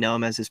crazy. We know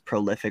him as this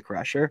prolific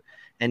rusher,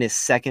 and his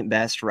second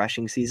best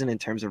rushing season in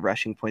terms of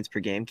rushing points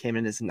per game came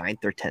in his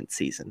 9th or 10th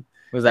season.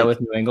 Was that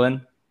with New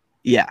England?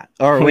 Yeah.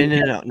 Or wait,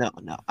 no.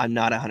 I'm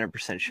not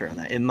 100% sure on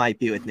that. It might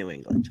be with New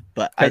England,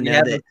 but I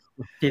know that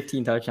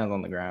 15 touchdowns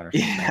on the ground or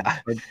something. Yeah.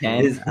 Or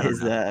 10, his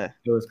it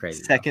was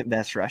crazy. Second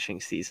best rushing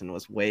season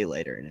was way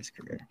later in his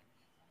career.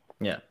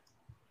 Yeah.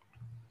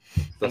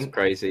 That's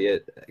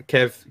crazy.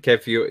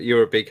 Kev,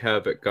 you're a big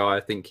Herbert guy. I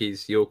think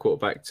he's your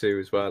quarterback too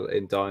as well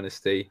in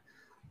Dynasty.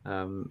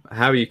 How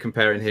are you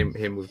comparing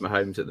him with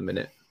Mahomes at the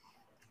minute?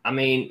 I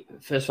mean,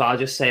 first of all, I'll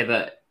just say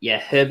that, yeah,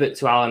 Herbert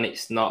to Allen,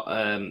 it's not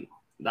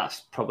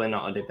that's probably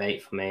not a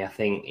debate for me. I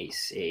think it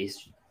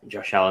is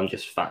Josh Allen,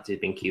 just the fact he's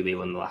been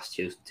QB1 the last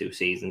two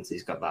seasons.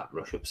 He's got that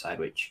rush upside,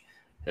 which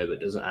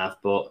Herbert doesn't have.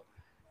 But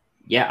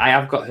yeah, I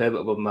have got Herbert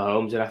above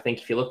Mahomes, and I think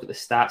if you look at the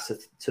stats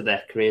to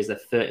their careers,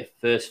 the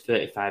first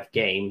 35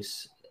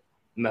 games,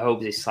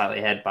 Mahomes is slightly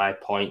ahead by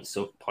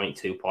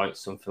 0.2 points,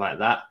 something like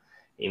that,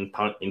 in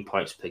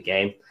points per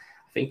game.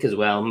 I think as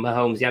well,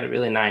 Mahomes, he had a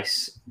really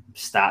nice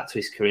start to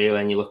his career.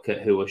 When you look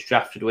at who was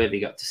drafted with, he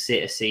got to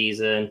sit a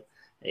season,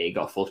 he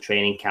got a full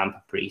training camp,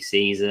 a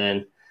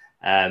pre-season.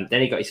 Then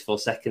he got his full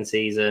second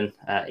season.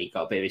 He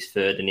got a bit of his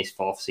third and his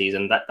fourth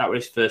season. That were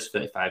his first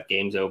 35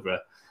 games over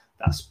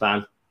that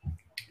span.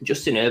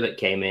 Justin Herbert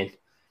came in,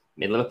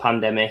 middle of a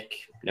pandemic,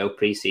 no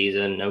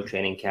preseason, no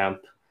training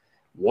camp.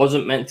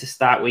 Wasn't meant to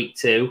start week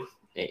 2.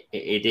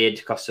 It did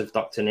because of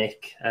Dr.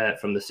 Nick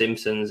from The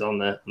Simpsons on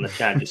the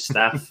Chargers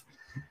staff.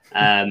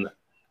 And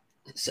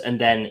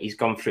then he's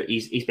gone through.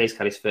 He's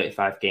basically had his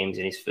 35 games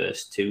in his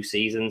first 2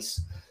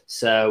 seasons.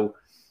 So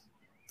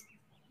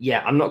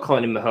yeah, I'm not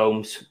calling him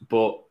Mahomes,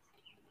 but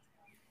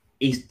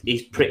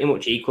he's pretty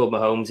much equal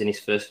Mahomes in his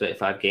first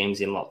 35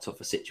 games in a lot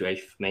tougher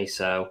situation for me.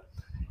 So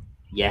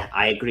yeah,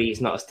 I agree he's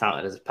not as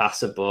talented as a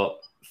passer, but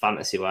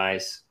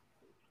fantasy-wise,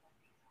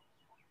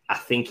 I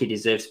think he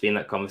deserves to be in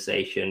that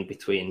conversation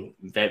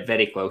very,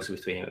 very close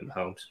between him and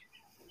Mahomes.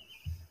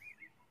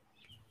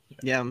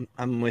 Yeah,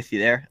 I'm with you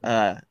there.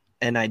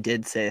 And I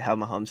did say how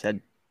Mahomes had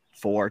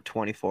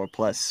 24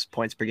 plus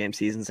points per game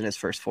seasons in his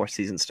first 4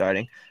 seasons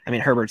starting. I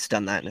mean, Herbert's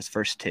done that in his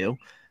first 2,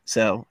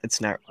 so it's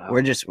not. Wow.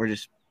 We're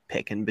just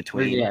picking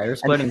between. Yeah, we're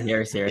splitting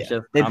hairs here. Yeah.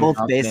 They both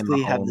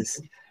basically have this.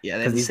 Yeah,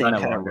 they have the same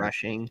kind of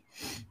rushing.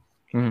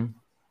 Mm-hmm.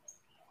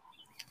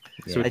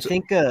 So I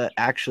think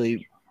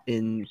actually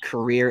in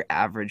career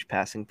average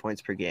passing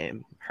points per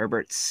game,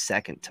 Herbert's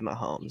second to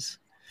Mahomes.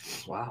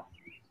 Wow.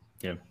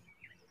 Yeah.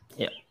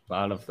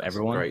 Out of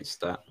everyone. Great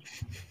stat.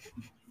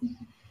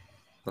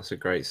 That's a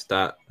great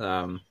stat.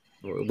 We're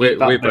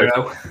both,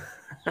 Burrow.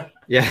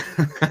 yeah,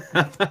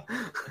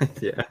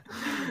 yeah.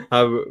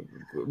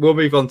 We'll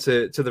move on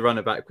to the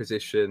running back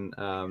position,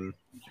 and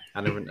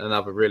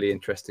another really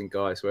interesting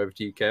guy. So over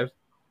to you, Kev.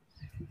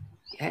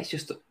 Yeah, it's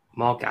just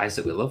more guys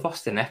that we love.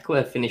 Austin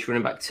Eckler finished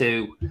running back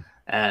 2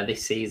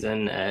 this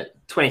season.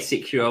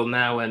 26-year-old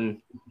now,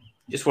 and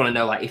just want to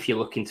know, like, if you're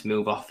looking to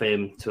move off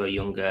him to a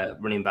younger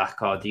running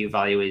back, or do you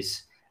value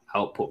his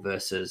output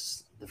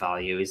versus the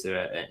value? Is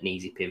there an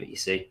easy pivot you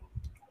see?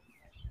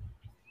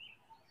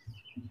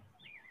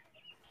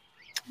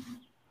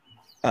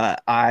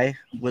 I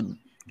would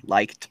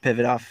like to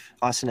pivot off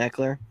Austin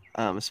Eckler,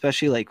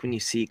 especially like when you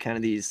see kind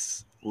of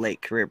these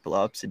late career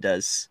blowups.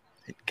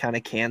 It kind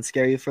of can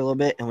scare you for a little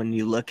bit. And when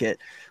you look at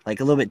like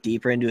a little bit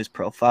deeper into his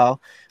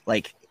profile,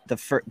 like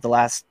the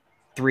last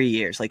 3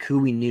 years, like who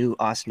we knew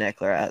Austin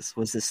Eckler as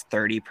was this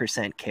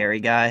 30% carry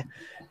guy.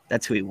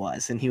 That's who he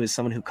was. And he was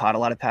someone who caught a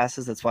lot of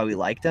passes. That's why we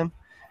liked him.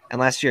 And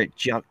last year it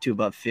jumped to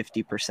above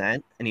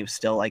 50%, and he was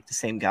still like the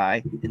same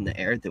guy in the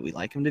air that we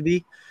like him to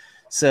be.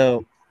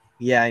 So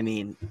yeah, I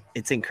mean,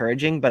 it's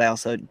encouraging, but I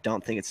also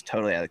don't think it's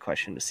totally out of the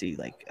question to see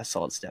like a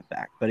solid step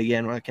back. But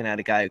again, we're looking at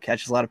a guy who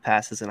catches a lot of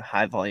passes in a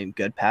high volume,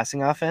 good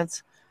passing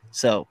offense.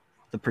 So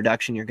the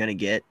production you're going to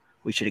get,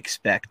 we should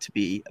expect to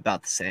be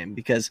about the same,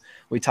 because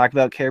we talk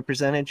about carry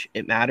percentage.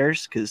 It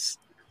matters because,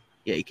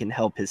 yeah, you can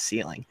help his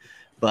ceiling,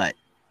 but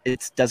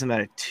it doesn't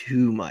matter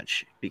too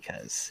much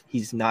because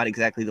he's not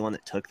exactly the one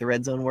that took the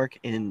red zone work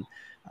in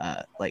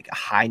like a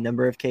high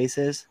number of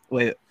cases.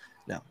 Wait,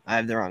 no, I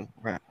have the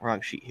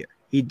wrong sheet here.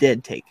 He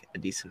did take a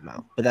decent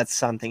amount, but that's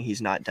something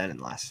he's not done in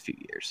the last few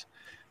years.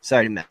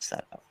 Sorry to mess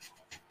that up.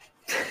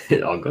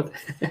 All good.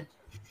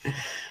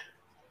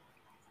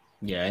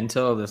 Yeah,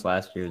 until this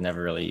last year, he was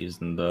never really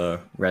used in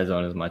the red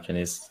zone as much, and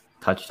his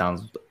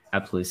touchdowns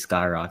absolutely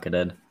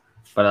skyrocketed.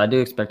 But I do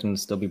expect him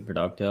to still be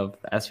productive.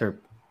 As for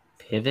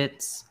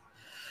pivots,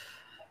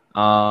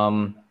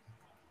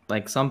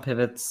 like some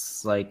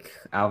pivots, like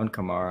Alvin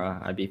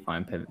Kamara, I'd be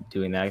fine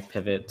doing that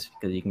pivot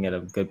because you can get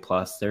a good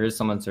plus. There is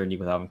some uncertainty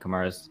with Alvin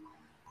Kamara's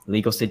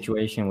legal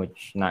situation,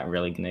 which I'm not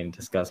really going to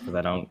discuss because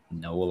I don't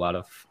know a lot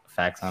of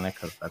facts on it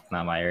because that's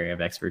not my area of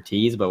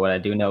expertise. But what I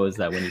do know is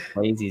that when he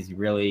plays, he's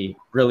really,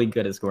 really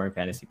good at scoring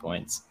fantasy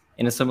points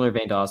in a similar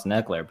vein to Austin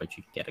Eckler, but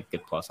you can get a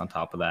good plus on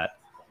top of that,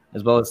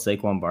 as well as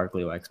Saquon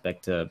Barkley, who I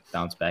expect to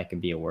bounce back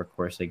and be a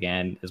workhorse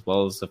again, as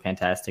well as a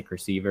fantastic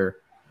receiver.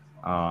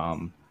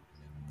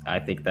 I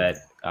think that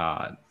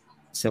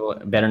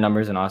better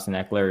numbers than Austin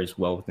Eckler is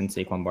well within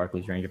Saquon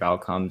Barkley's range of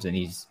outcomes, and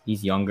he's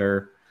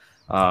younger.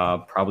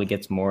 Probably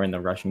gets more in the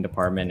rushing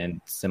department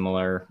and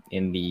similar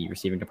in the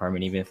receiving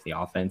department, even if the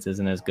offense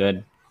isn't as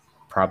good.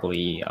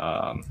 Probably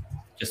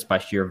just by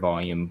sheer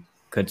volume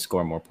could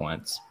score more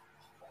points.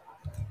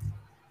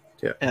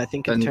 Yeah, and I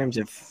think in terms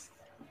of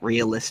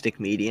realistic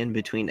median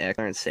between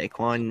Eckler and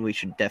Saquon, we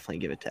should definitely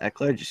give it to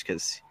Eckler just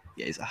because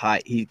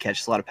he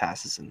catches a lot of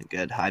passes in a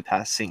good high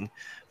passing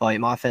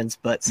volume offense.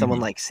 But someone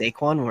like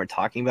Saquon, when we're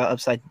talking about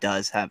upside,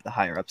 does have the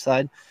higher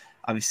upside.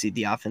 Obviously,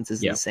 the offense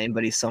isn't the same,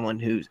 but he's someone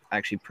who's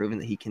actually proven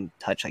that he can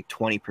touch like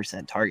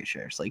 20% target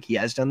shares. Like he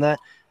has done that,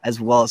 as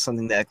well as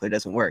something that Eckler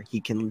doesn't work. He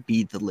can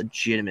be the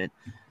legitimate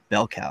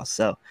bell cow.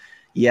 So,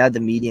 yeah,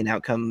 the median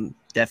outcome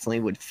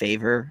definitely would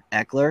favor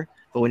Eckler.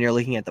 But when you're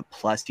looking at the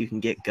plus you can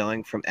get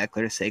going from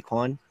Eckler to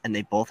Saquon, and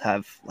they both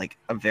have like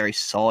a very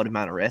solid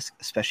amount of risk,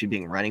 especially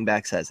being running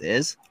backs as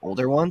is,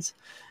 older ones.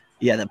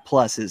 Yeah, the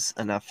plus is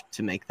enough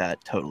to make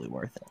that totally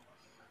worth it.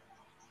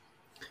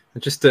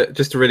 Just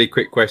a really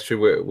quick question.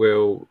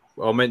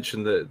 I'll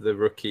mention the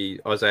rookie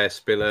Isaiah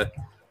Spiller.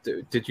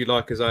 Did you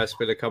like Isaiah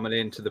Spiller coming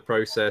into the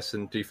process,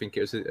 and do you think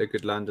it was a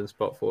good landing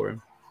spot for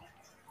him?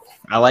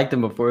 I liked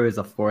him before he was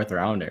a 4th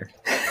rounder.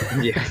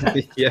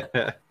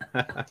 Yeah.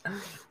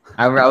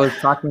 I was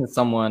talking to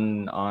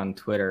someone on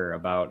Twitter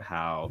about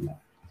how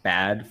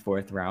bad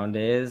 4th round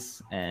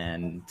is,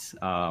 and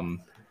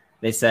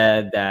they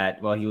said that,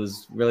 well, he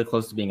was really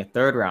close to being a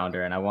 3rd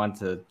rounder, and I wanted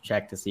to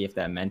check to see if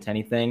that meant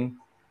anything.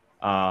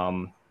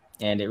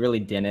 And it really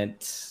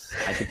didn't.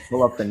 I could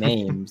pull up the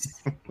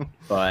names,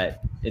 but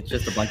it's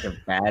just a bunch of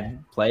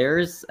bad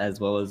players, as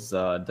well as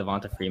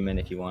Devonta Freeman,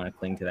 if you want to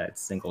cling to that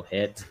single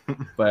hit.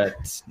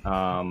 But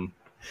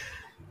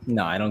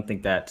no, I don't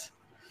think that,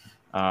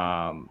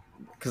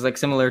 because like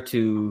similar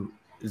to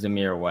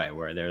Zamir White,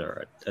 where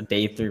they're a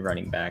day 3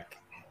 running back,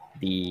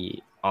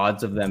 the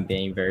odds of them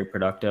being very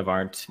productive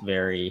aren't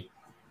very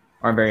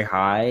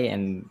high,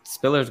 and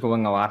Spiller's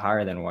going a lot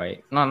higher than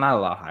White. No, not a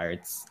lot higher.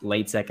 It's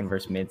late 2nd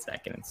versus mid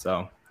 2nd.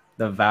 So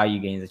the value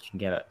gains that you can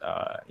get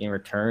in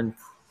return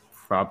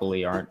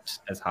probably aren't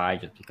as high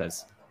just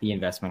because the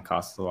investment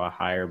cost is a lot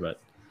higher.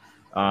 But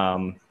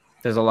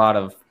there's a lot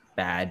of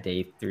bad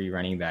day 3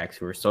 running backs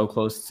who are so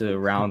close to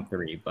round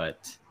 3,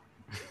 but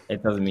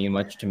it doesn't mean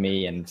much to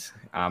me, and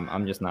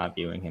I'm just not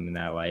viewing him in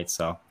that light.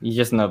 So he's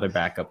just another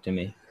backup to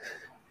me.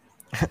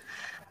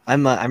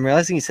 I'm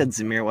realizing you said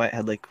Zamir White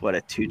had like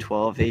a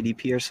 212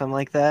 ADP or something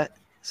like that.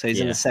 So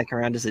he's in the 2nd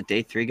round as a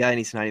day 3 guy, and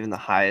he's not even the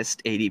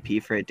highest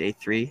ADP for a day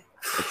 3.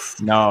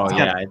 No, It's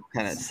yeah,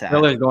 kind of sad.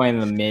 Spiller's going in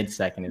the mid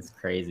second is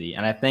crazy,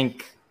 and I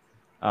think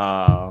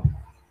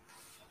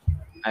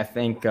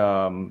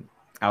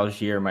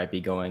Algier might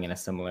be going in a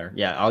similar.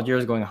 Yeah, Algier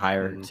is going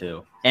higher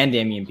too, and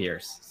Damian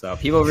Pierce. So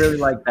people really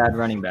like bad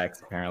running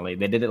backs. Apparently,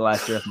 they did it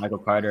last year with Michael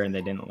Carter, and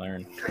they didn't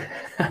learn.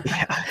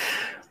 Yeah.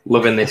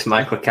 Loving this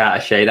Michael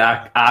Carter shade.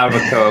 Our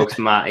coach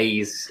Matt, he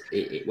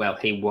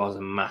was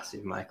a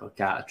massive Michael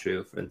Carter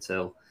truther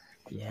until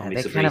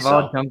they kind of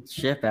all jumped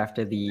ship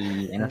after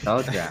the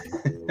NFL draft.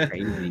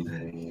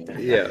 Crazy.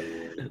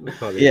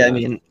 Yeah. I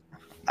mean,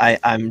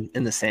 I'm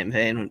in the same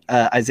vein.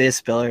 Isaiah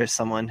Spiller is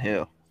someone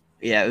who,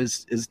 it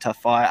was a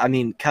tough fall. I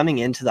mean, coming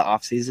into the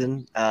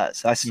offseason,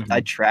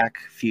 I track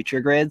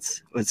future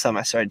grades with something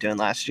I started doing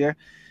last year.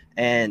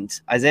 And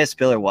Isaiah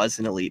Spiller was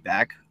an elite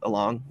back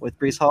along with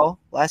Breece Hall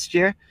last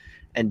year.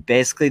 And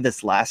basically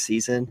this last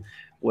season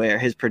where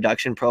his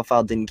production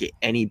profile didn't get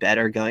any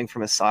better going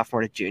from a sophomore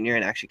to junior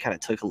and actually kind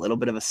of took a little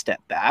bit of a step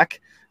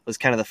back was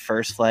kind of the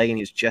first flag, and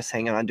he was just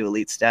hanging on to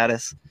elite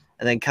status.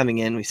 And then coming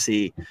in, we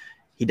see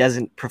he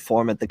doesn't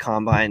perform at the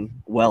combine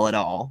well at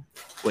all,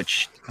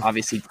 which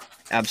obviously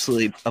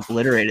absolutely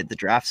obliterated the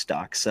draft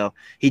stock. So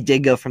he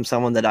did go from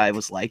someone that I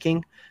was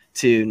liking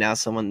to now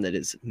someone that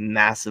is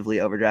massively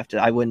overdrafted.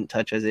 I wouldn't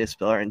touch Isaiah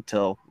Spiller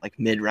until like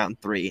mid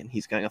round 3, and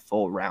he's going a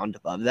full round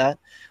above that.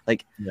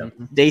 Like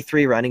day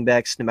 3 running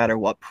backs, no matter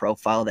what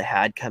profile they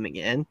had coming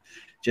in,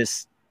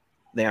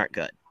 they aren't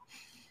good.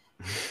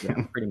 Yeah,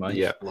 pretty much.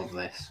 Yeah, love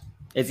this.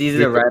 It's easy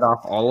to write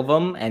off all of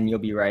them, and you'll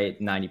be right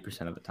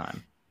 90% of the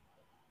time.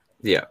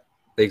 Yeah,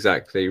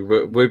 exactly.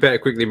 We better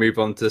quickly move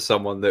on to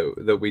someone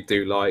that we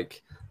do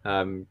like.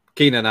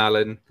 Keenan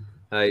Allen.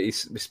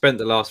 He's spent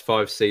the last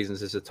 5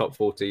 seasons as a top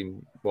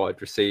 14 wide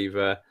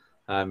receiver.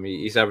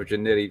 He's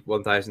averaging nearly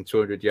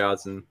 1,200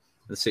 yards and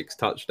 6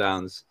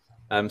 touchdowns.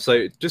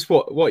 So just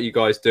what are you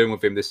guys doing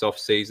with him this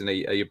offseason?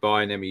 Are you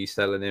buying him? Are you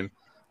selling him?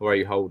 Or are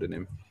you holding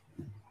him?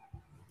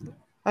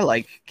 I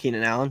like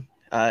Keenan Allen.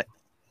 Kind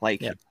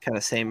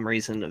of same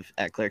reason of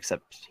Eckler,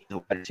 except the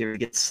wide receiver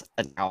gets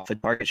an alpha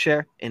target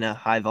share in a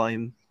high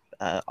volume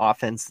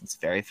offense that's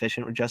very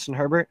efficient with Justin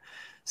Herbert.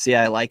 So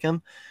yeah, I like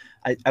him.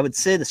 I would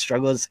say the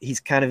struggle is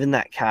he's kind of in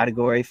that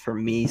category for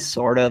me,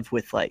 sort of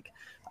with like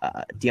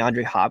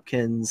DeAndre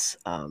Hopkins,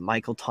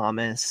 Michael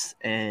Thomas,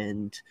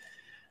 and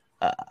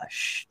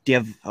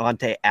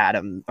Devontae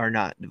Adams, or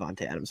not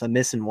Devontae Adams. I'm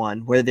missing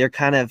one where they're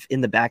kind of in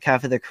the back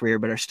half of their career,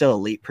 but are still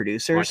elite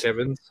producers.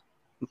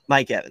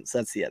 Mike Evans,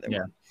 that's the other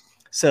one.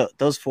 So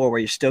those 4 where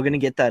you're still going to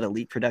get that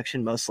elite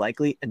production most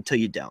likely until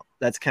you don't.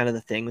 That's kind of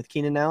the thing with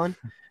Keenan Allen.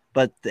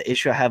 But the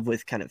issue I have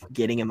with kind of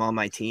getting him on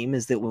my team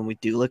is that when we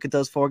do look at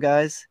those 4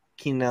 guys,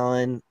 Keenan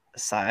Allen,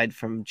 aside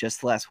from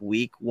just last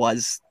week,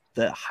 was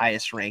the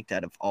highest ranked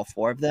out of all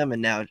 4 of them,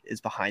 and now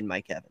is behind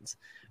Mike Evans.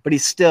 But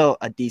he's still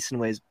a decent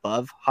ways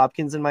above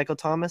Hopkins and Michael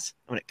Thomas.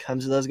 When it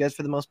comes to those guys,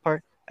 for the most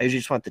part, I usually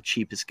just want the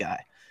cheapest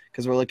guy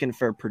because we're looking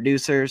for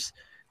producers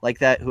like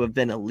that who have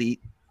been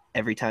elite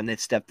every time they've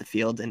stepped the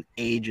field, and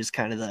age is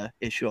kind of the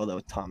issue, although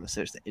with Thomas,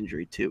 there's the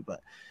injury too.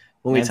 But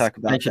when we talk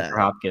about that, for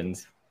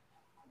Hopkins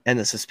and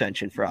the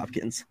suspension for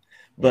Hopkins,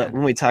 but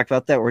when we talk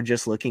about that, we're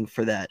just looking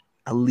for that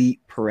elite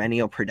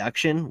perennial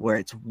production where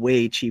it's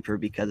way cheaper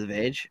because of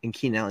age, and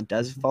Keenan Allen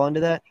does fall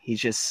into that.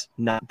 He's just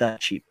not the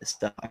cheapest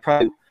stuff. I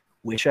probably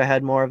wish I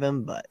had more of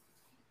him, but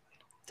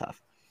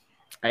tough.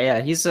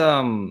 Yeah, he's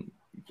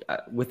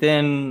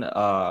within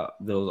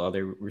those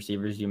other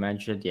receivers you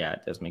mentioned. Yeah,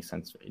 it does make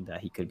sense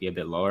that he could be a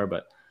bit lower,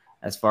 but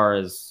as far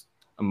as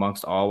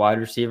amongst all wide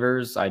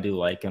receivers, I do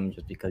like him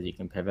just because you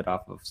can pivot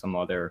off of some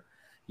other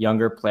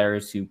younger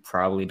players who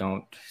probably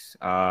don't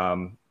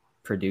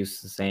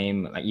produce the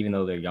same, like, even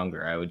though they're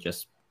younger. I would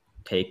just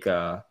take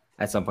at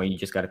some point you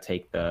just got to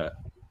take the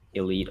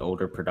elite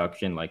older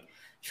production, like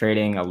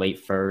trading a late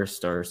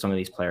first or some of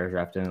these players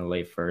drafted in the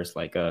late first,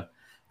 like a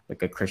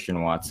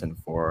Christian Watson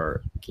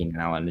for Keenan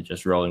Allen, and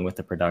just rolling with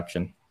the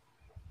production.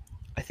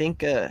 I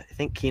think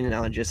Keenan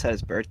Allen just had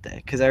his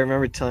birthday, because I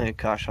remember telling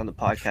Akash on the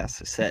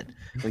podcast, I said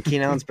when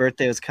Keenan Allen's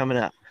birthday was coming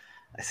up,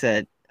 I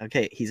said,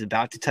 okay, he's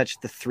about to touch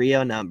the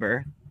 3-0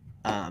 number.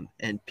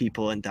 And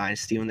people in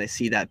Dynasty, when they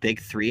see that big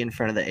 3 in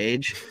front of the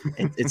age,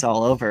 it's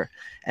all over.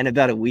 And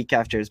about a week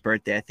after his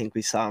birthday, I think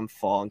we saw him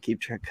fall and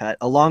keep cut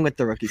along with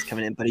the rookies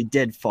coming in, but he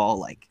did fall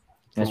like.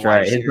 That's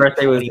right. His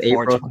birthday was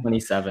April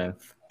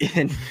 27th.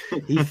 And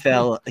he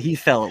fell a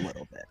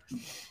little bit.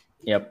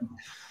 Yep.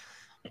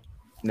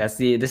 This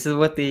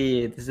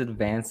is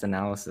advanced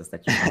analysis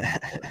that you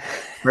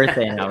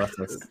birthday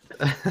analysis.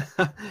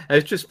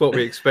 It's just what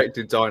we expect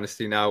in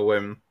Dynasty now.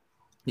 When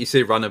you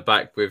see a running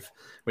back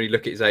when you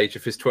look at his age,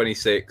 if he's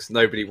 26,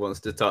 nobody wants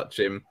to touch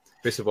him.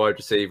 If it's a wide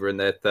receiver and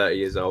they're 30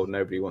 years old,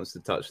 nobody wants to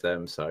touch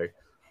them. So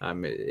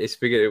it's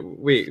big.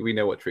 We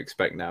know what to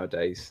expect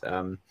nowadays.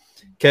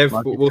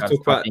 Kev, we'll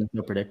talk about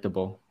so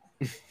predictable.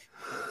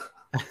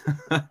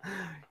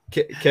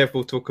 Kev,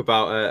 we'll talk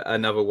about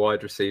another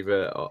wide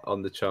receiver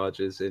on the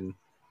Chargers in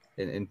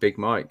Big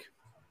Mike.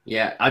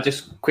 Yeah, I'll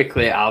just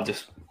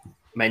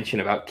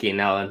mention about Keenan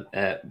Allen.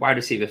 Wide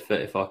receiver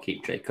 34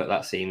 keep trade cut.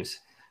 That seems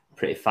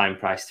pretty fine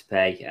price to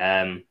pay.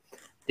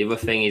 The other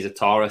thing is a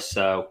Taurus,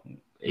 so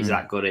is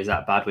that good? Is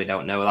that bad? We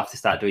don't know. We'll have to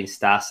start doing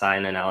star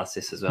sign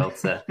analysis as well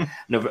to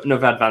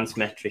another advanced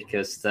metric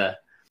as to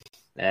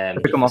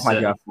pick them off my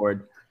draft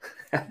board.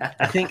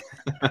 I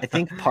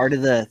think part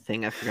of the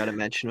thing I forgot to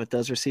mention with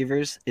those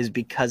receivers is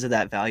because of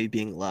that value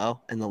being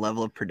low and the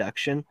level of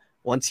production.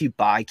 Once you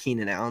buy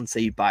Keenan Allen,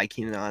 say you buy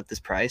Keenan Allen at this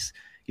price,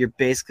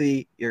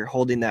 you're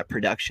holding that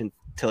production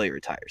till he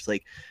retires.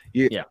 Like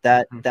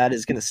that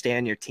is going to stay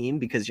on your team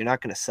because you're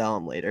not going to sell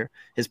him later.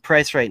 His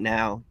price right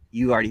now,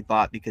 you already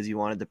bought because you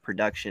wanted the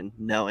production,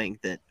 knowing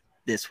that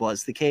this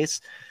was the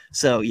case.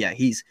 So yeah,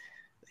 he's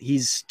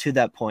to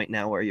that point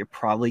now where you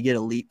probably get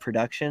elite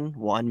production,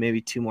 1,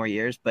 maybe 2 more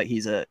years, but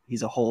he's a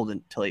hold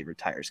until he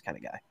retires kind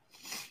of guy.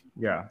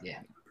 Yeah.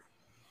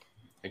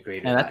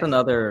 Agreed. And that's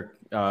another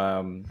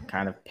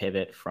kind of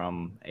pivot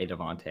from a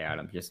Davante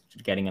Adams, just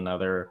getting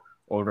another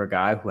older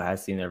guy who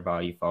has seen their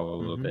value fall a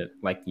little bit,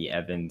 like the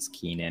Evans,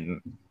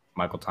 Keenan,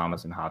 Michael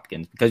Thomas, and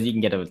Hopkins, because you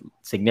can get a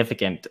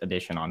significant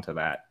addition onto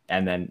that,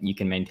 and then you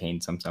can maintain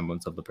some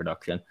semblance of the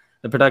production.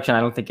 The production, I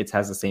don't think it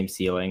has the same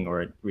ceiling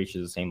or it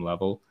reaches the same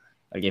level.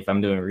 Like if I'm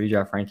doing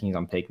redraft rankings,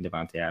 I'm taking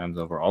Davante Adams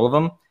over all of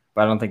them,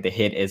 but I don't think the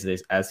hit is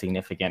as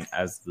significant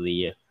as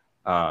the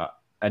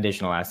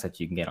additional assets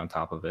you can get on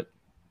top of it.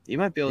 You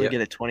might be able to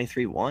get a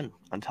 23-1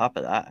 on top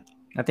of that.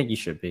 I think you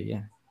should be,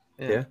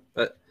 Yeah.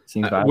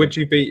 Seems would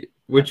you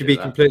be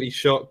completely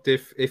shocked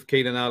if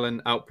Keenan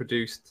Allen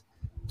outproduced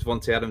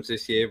Davante Adams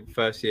this year,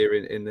 first year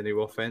in the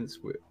new offense?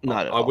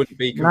 Not at all. I wouldn't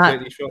be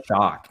completely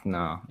shocked.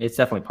 No, it's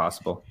definitely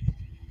possible.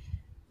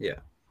 Yeah.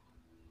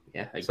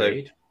 Yeah,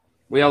 agreed. So,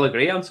 we all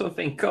agree on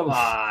something. Come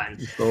on.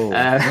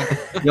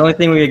 The only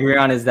thing we agree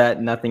on is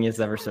that nothing is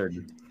ever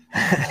certain.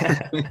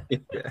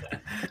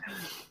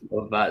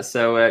 Love that.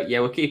 So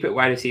we'll keep it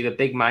wide receiver.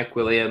 Big Mike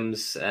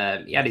Williams.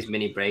 He had his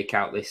mini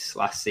breakout this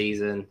last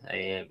season.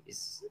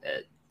 He's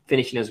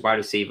finishing as wide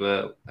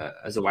receiver,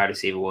 as a wide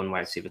receiver 1, wide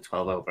receiver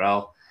 12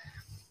 overall.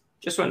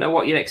 Just want to know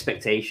what your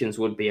expectations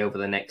would be over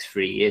the next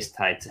 3 years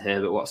tied to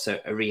Herbert. What's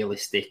a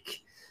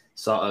realistic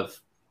sort of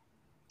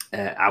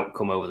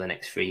outcome over the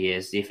next 3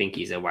 years? Do you think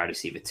he's a wide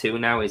receiver 2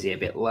 now? Is he a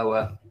bit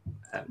lower?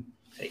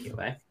 Take it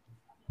away.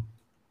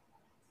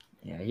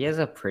 Yeah, he has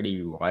a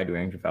pretty wide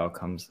range of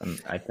outcomes,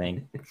 I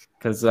think,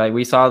 because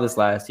we saw this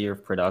last year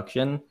of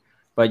production,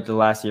 but the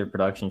last year of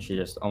production should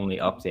just only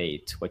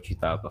update what you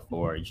thought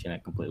before. You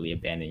shouldn't completely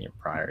abandon your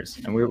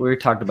priors. And we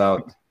talked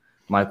about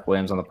Mike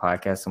Williams on the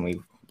podcast, and we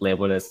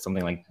labeled it as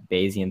something like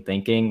Bayesian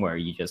thinking, where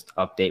you just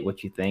update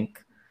what you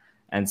think.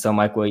 And so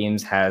Mike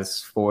Williams has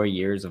 4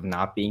 years of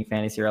not being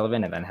fantasy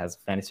relevant, and then has a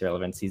fantasy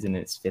relevant season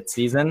in his 5th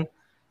season.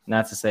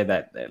 Not to say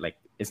that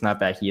it's not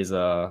that he is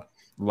a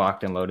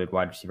locked and loaded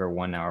wide receiver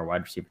 1 now or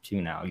wide receiver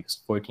 2 now. He's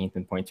 14th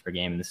in points per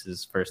game, and this is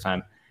his first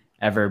time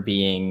ever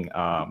being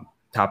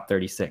top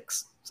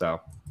 36. So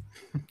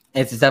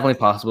it's definitely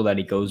possible that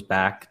he goes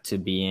back to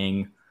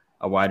being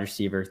a wide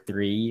receiver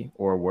 3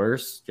 or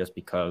worse, just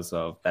because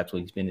of that's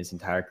what he's been his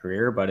entire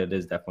career. But it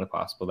is definitely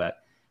possible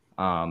that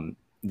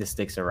this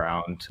sticks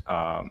around.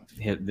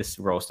 This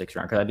role sticks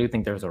around, because I do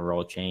think there's a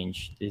role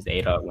change. His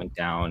ADOT went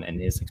down, and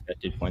his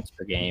expected points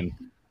per game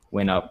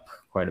went up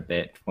quite a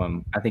bit.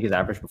 From I think his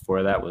average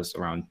before that was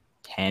around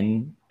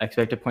 10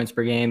 expected points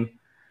per game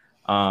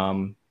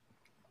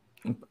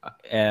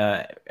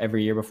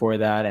every year before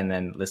that, and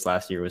then this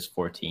last year was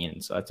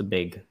 14. So that's a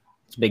big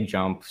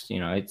jump.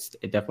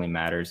 It definitely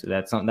matters.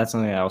 That's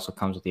something that also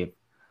comes with the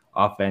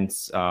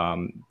offense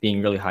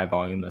being really high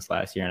volume this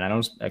last year. And I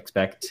don't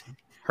expect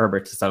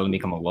Herbert to suddenly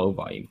become a low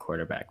volume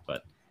quarterback,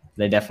 but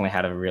they definitely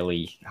had a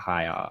really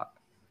high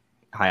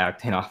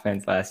octane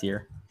offense last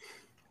year.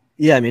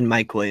 Yeah, I mean,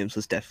 Mike Williams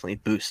was definitely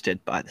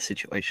boosted by the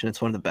situation.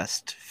 It's one of the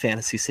best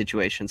fantasy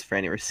situations for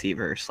any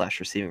receiver /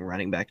 receiving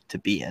running back to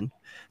be in.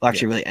 Well,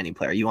 actually, really any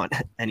player. You want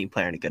any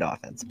player in a good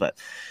offense. But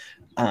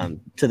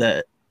to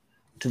the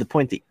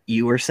point that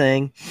you were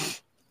saying,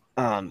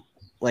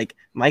 like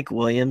Mike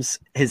Williams,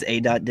 his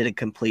ADOT did a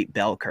complete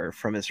bell curve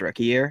from his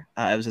rookie year.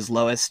 It was his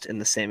lowest in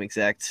the same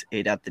exact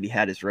ADOT that he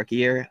had his rookie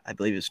year. I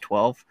believe it was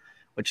 12,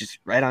 which is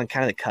right on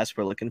kind of the cusp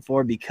we're looking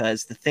for,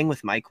 because the thing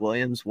with Mike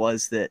Williams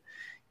was that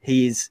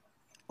he's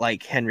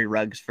like Henry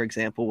Ruggs, for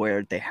example,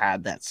 where they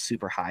had that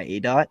super high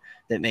ADOT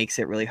that makes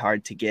it really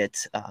hard to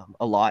get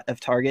a lot of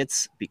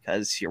targets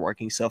because you're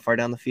working so far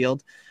down the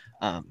field,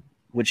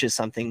 which is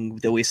something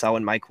that we saw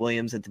when Mike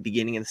Williams at the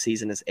beginning of the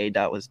season, his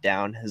ADOT was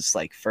down his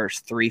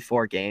first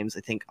 3-4 games. I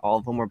think all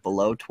of them were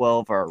below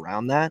 12 or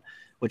around that,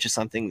 which is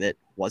something that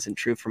wasn't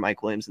true for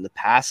Mike Williams in the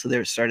past. So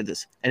there started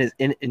this, and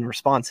in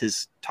response,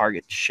 his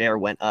target share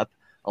went up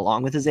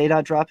along with his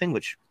ADOT dropping,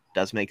 which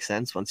does make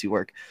sense. Once you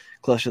work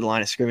closer to the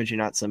line of scrimmage, you're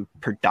not some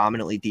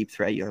predominantly deep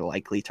threat, you're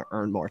likely to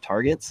earn more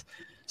targets.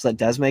 So that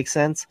does make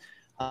sense.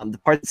 The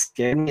part that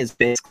scared me is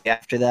basically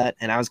after that,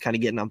 and I was kind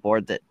of getting on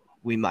board that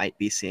we might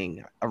be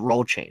seeing a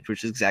role change,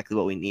 which is exactly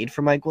what we need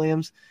for Mike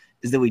Williams,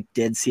 is that we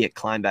did see it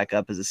climb back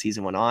up as the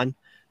season went on.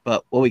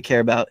 But what we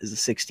care about is a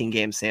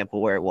 16-game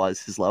sample where it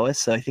was his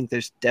lowest. So I think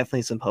there's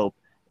definitely some hope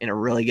in a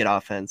really good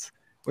offense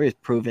where he's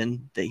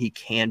proven that he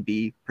can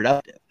be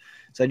productive.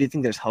 So I do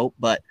think there's hope,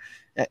 but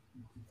I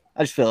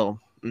just feel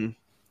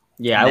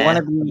yeah, I want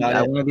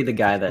to be the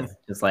guy Mm-hmm. that's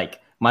just like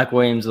Mike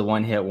Williams, the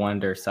one hit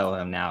wonder, sell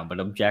him now. But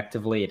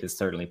objectively, it is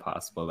certainly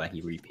possible that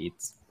he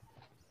repeats.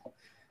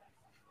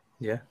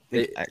 Yeah,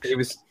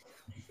 Actually.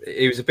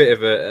 He was a bit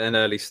of an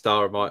early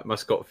star of my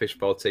Scott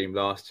Fishbowl team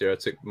last year. I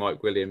took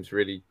Mike Williams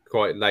really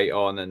quite late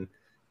on,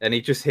 and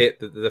he just hit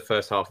the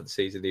first half of the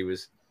season. He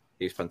was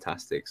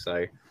fantastic.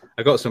 So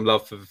I got some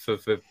love for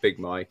Big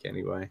Mike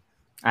anyway.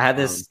 I had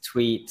this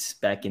tweet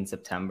back in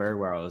September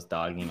where I was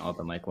dogging all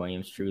the Mike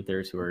Williams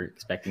truthers who were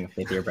expecting a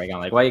fifth-year breakout.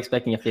 I'm like, why are you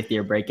expecting a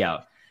fifth-year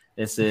breakout?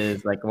 This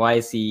is like, why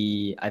is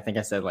he? I think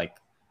I said like,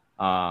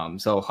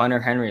 so Hunter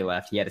Henry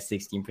left. He had a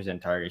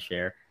 16% target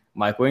share.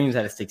 Mike Williams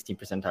had a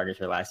 16% target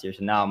share last year.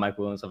 So now Mike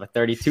Williams have a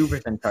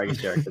 32% target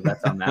share because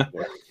that's how math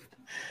works.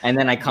 And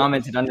then I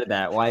commented under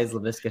that, why is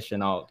Laviska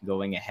Shenault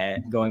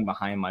going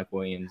behind Mike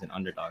Williams in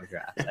underdog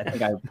drafts? I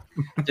think I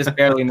just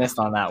barely missed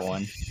on that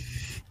one.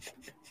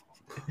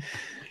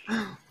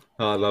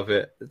 Oh, I love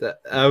it.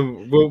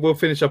 We'll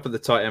finish up at the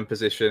tight end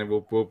position.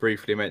 We'll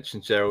briefly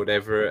mention Gerald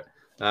Everett.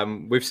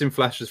 We've seen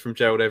flashes from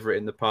Gerald Everett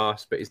in the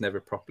past, but he's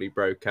never properly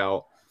broke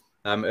out.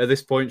 At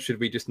this point, should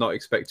we just not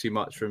expect too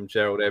much from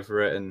Gerald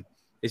Everett? And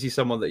is he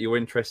someone that you're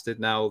interested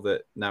now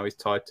he's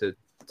tied to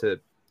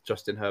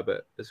Justin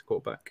Herbert as a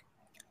quarterback?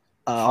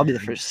 I'll be the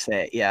first to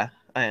say it. Yeah,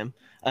 I am.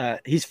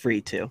 He's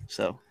free too.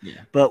 So,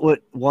 Yeah. But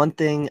one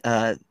thing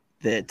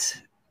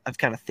that I've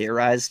kind of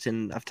theorized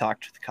and I've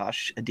talked with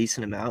Kosh a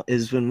decent amount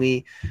is when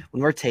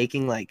we're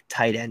taking like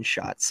tight end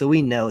shots. So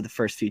we know the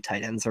first few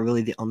tight ends are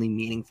really the only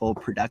meaningful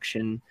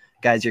production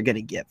guys you're going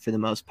to get for the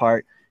most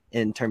part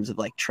in terms of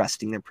like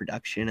trusting their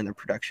production and their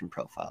production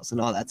profiles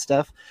and all that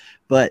stuff.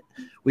 But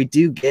we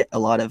do get a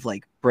lot of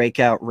like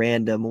breakout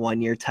random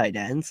 1-year tight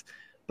ends.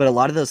 But a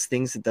lot of those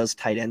things that those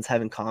tight ends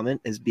have in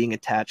common is being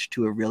attached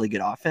to a really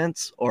good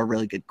offense or a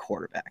really good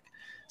quarterback.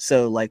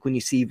 So like when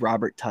you see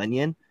Robert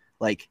Tonyan,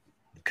 like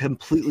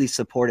completely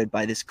supported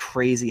by this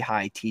crazy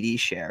high TD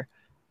share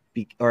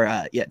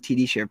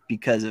TD share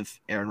because of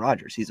Aaron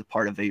Rodgers. He's a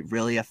part of a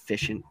really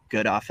efficient,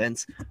 good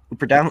offense who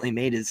predominantly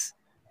made his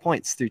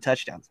points through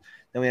touchdowns.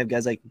 Then we have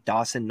guys like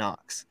Dawson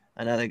Knox,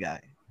 another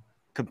guy.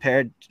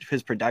 Compared to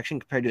his production,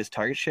 compared to his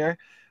target share,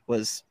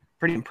 was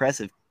pretty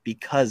impressive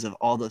because of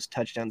all those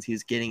touchdowns he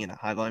was getting in a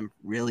high volume,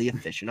 really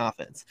efficient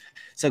offense.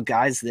 So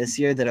guys this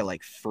year that are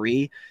like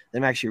free, that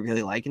I'm actually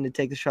really liking to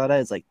take the shot at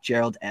is like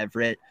Gerald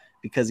Everett,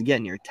 because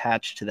again, you're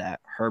attached to that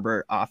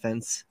Herbert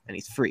offense and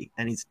he's free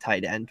and he's a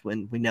tight end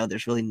when we know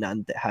there's really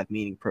none that have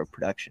meaningful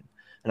production.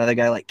 Another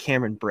guy like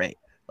Cameron Brate,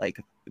 like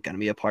going to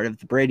be a part of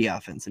the Brady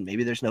offense, and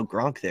maybe there's no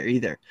Gronk there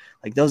either.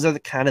 Like those are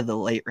the kind of the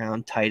late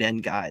round tight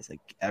end guys,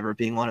 like Everett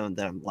being one of them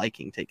that I'm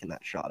liking taking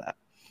that shot at.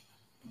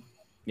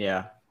 Yeah.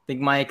 I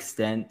think my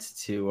extent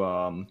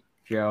to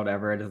Gerald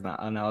Everett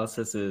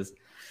analysis is,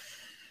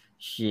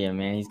 shit,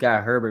 man, he's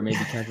got Herbert, maybe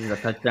catches a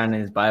touchdown in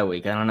his bye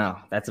week. I don't know.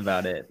 That's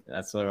about it.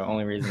 That's the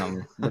only reason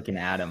I'm looking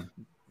at him.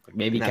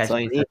 Maybe catch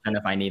a touchdown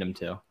if I need him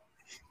to.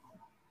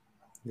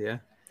 Yeah.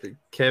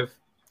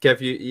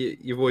 Kev,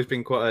 you've always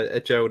been quite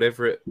a Gerald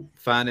Everett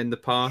fan in the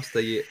past.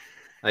 Are you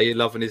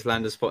loving his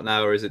landing spot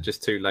now, or is it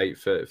just too late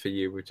for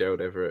you with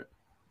Gerald Everett?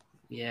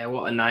 Yeah,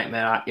 what a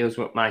nightmare. It was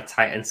my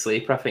tight end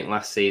sleeper, I think,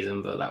 last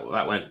season, but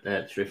that went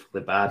terrifically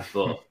bad.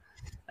 But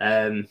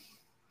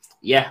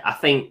yeah, I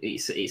think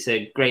it's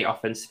a great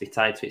offense to be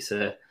tied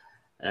to.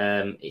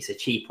 It's a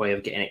cheap way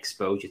of getting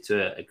exposure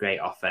to a great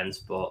offense.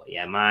 But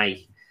yeah, my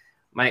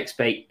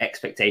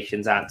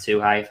expectations aren't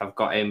too high. If I've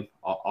got him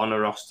on a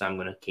roster, I'm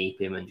going to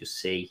keep him and just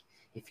see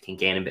if he can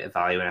gain a bit of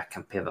value and I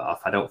can pivot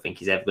off. I don't think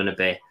he's ever going to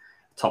be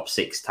top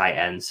 6 tight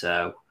end.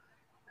 So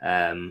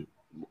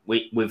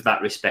with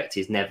that respect,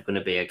 he's never going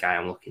to be a guy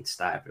I'm looking to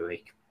start every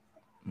week.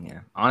 Yeah,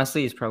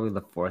 honestly, he's probably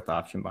the 4th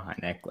option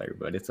behind Eckler,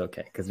 but it's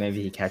okay because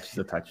maybe he catches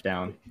a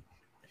touchdown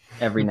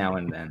every now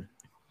and then.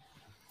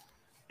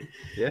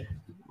 Yeah,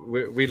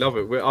 we love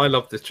it. I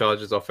love the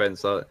Chargers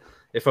offense.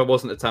 If I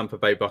wasn't a Tampa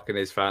Bay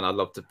Buccaneers fan, I'd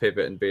love to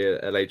pivot and be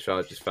a LA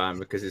Chargers fan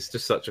because it's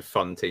just such a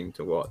fun team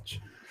to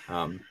watch.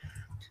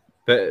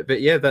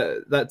 But yeah,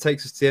 that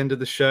takes us to the end of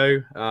the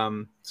show.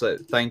 So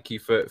thank you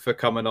for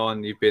coming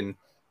on. You've been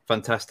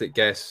fantastic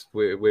guests.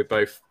 We're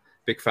both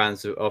big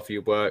fans of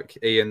your work.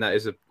 Ian, that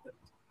is an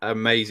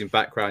amazing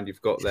background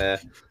you've got there.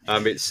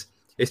 It's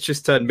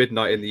just turned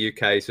midnight in the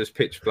UK, so it's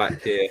pitch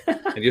black here,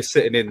 and you're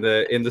sitting in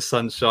the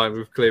sunshine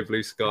with clear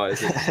blue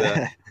skies.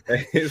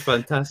 It's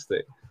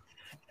fantastic.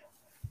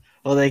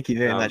 Well, thank you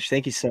very much.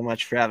 Thank you so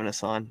much for having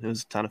us on. It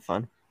was a ton of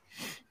fun.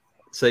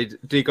 So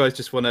do you guys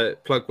just want to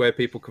plug where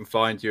people can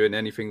find you and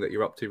anything that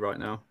you're up to right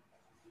now?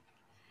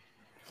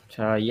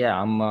 Yeah,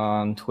 I'm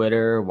on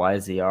Twitter,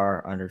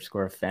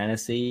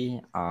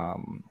 YZR_fantasy. I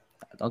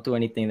don't do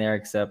anything there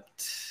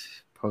except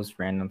post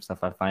random stuff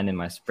I find in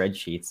my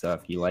spreadsheet. So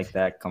if you like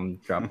that, come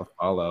drop a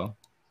follow.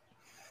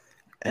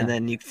 And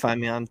then you can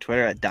find me on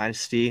Twitter at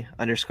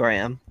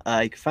Dynasty_am.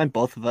 You can find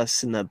both of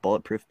us in the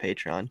Bulletproof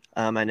Patreon.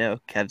 I know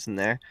Kev's in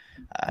there.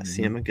 I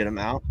see him a good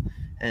amount.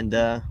 And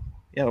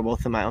Yeah, we're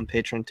both in my own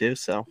Patreon too,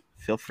 so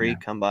feel free,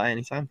 come by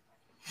anytime.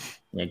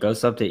 Yeah, go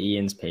sub to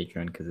Ian's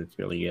Patreon because it's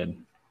really good.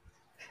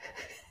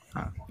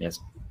 Yes.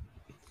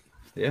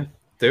 Yeah,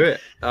 do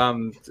it.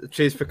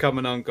 Cheers for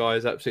coming on,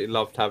 guys. Absolutely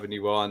loved having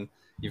you on.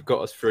 You've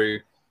got us through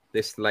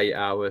this late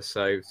hour,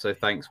 so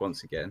thanks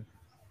once again.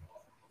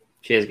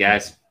 Cheers,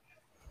 guys.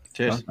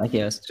 Cheers. Well, thank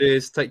you guys.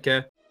 Cheers. Take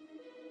care.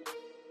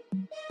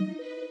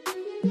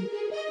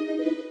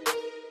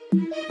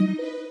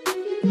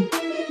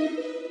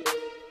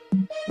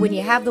 When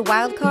you have the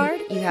wild card,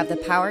 you have the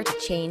power to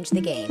change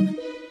the game.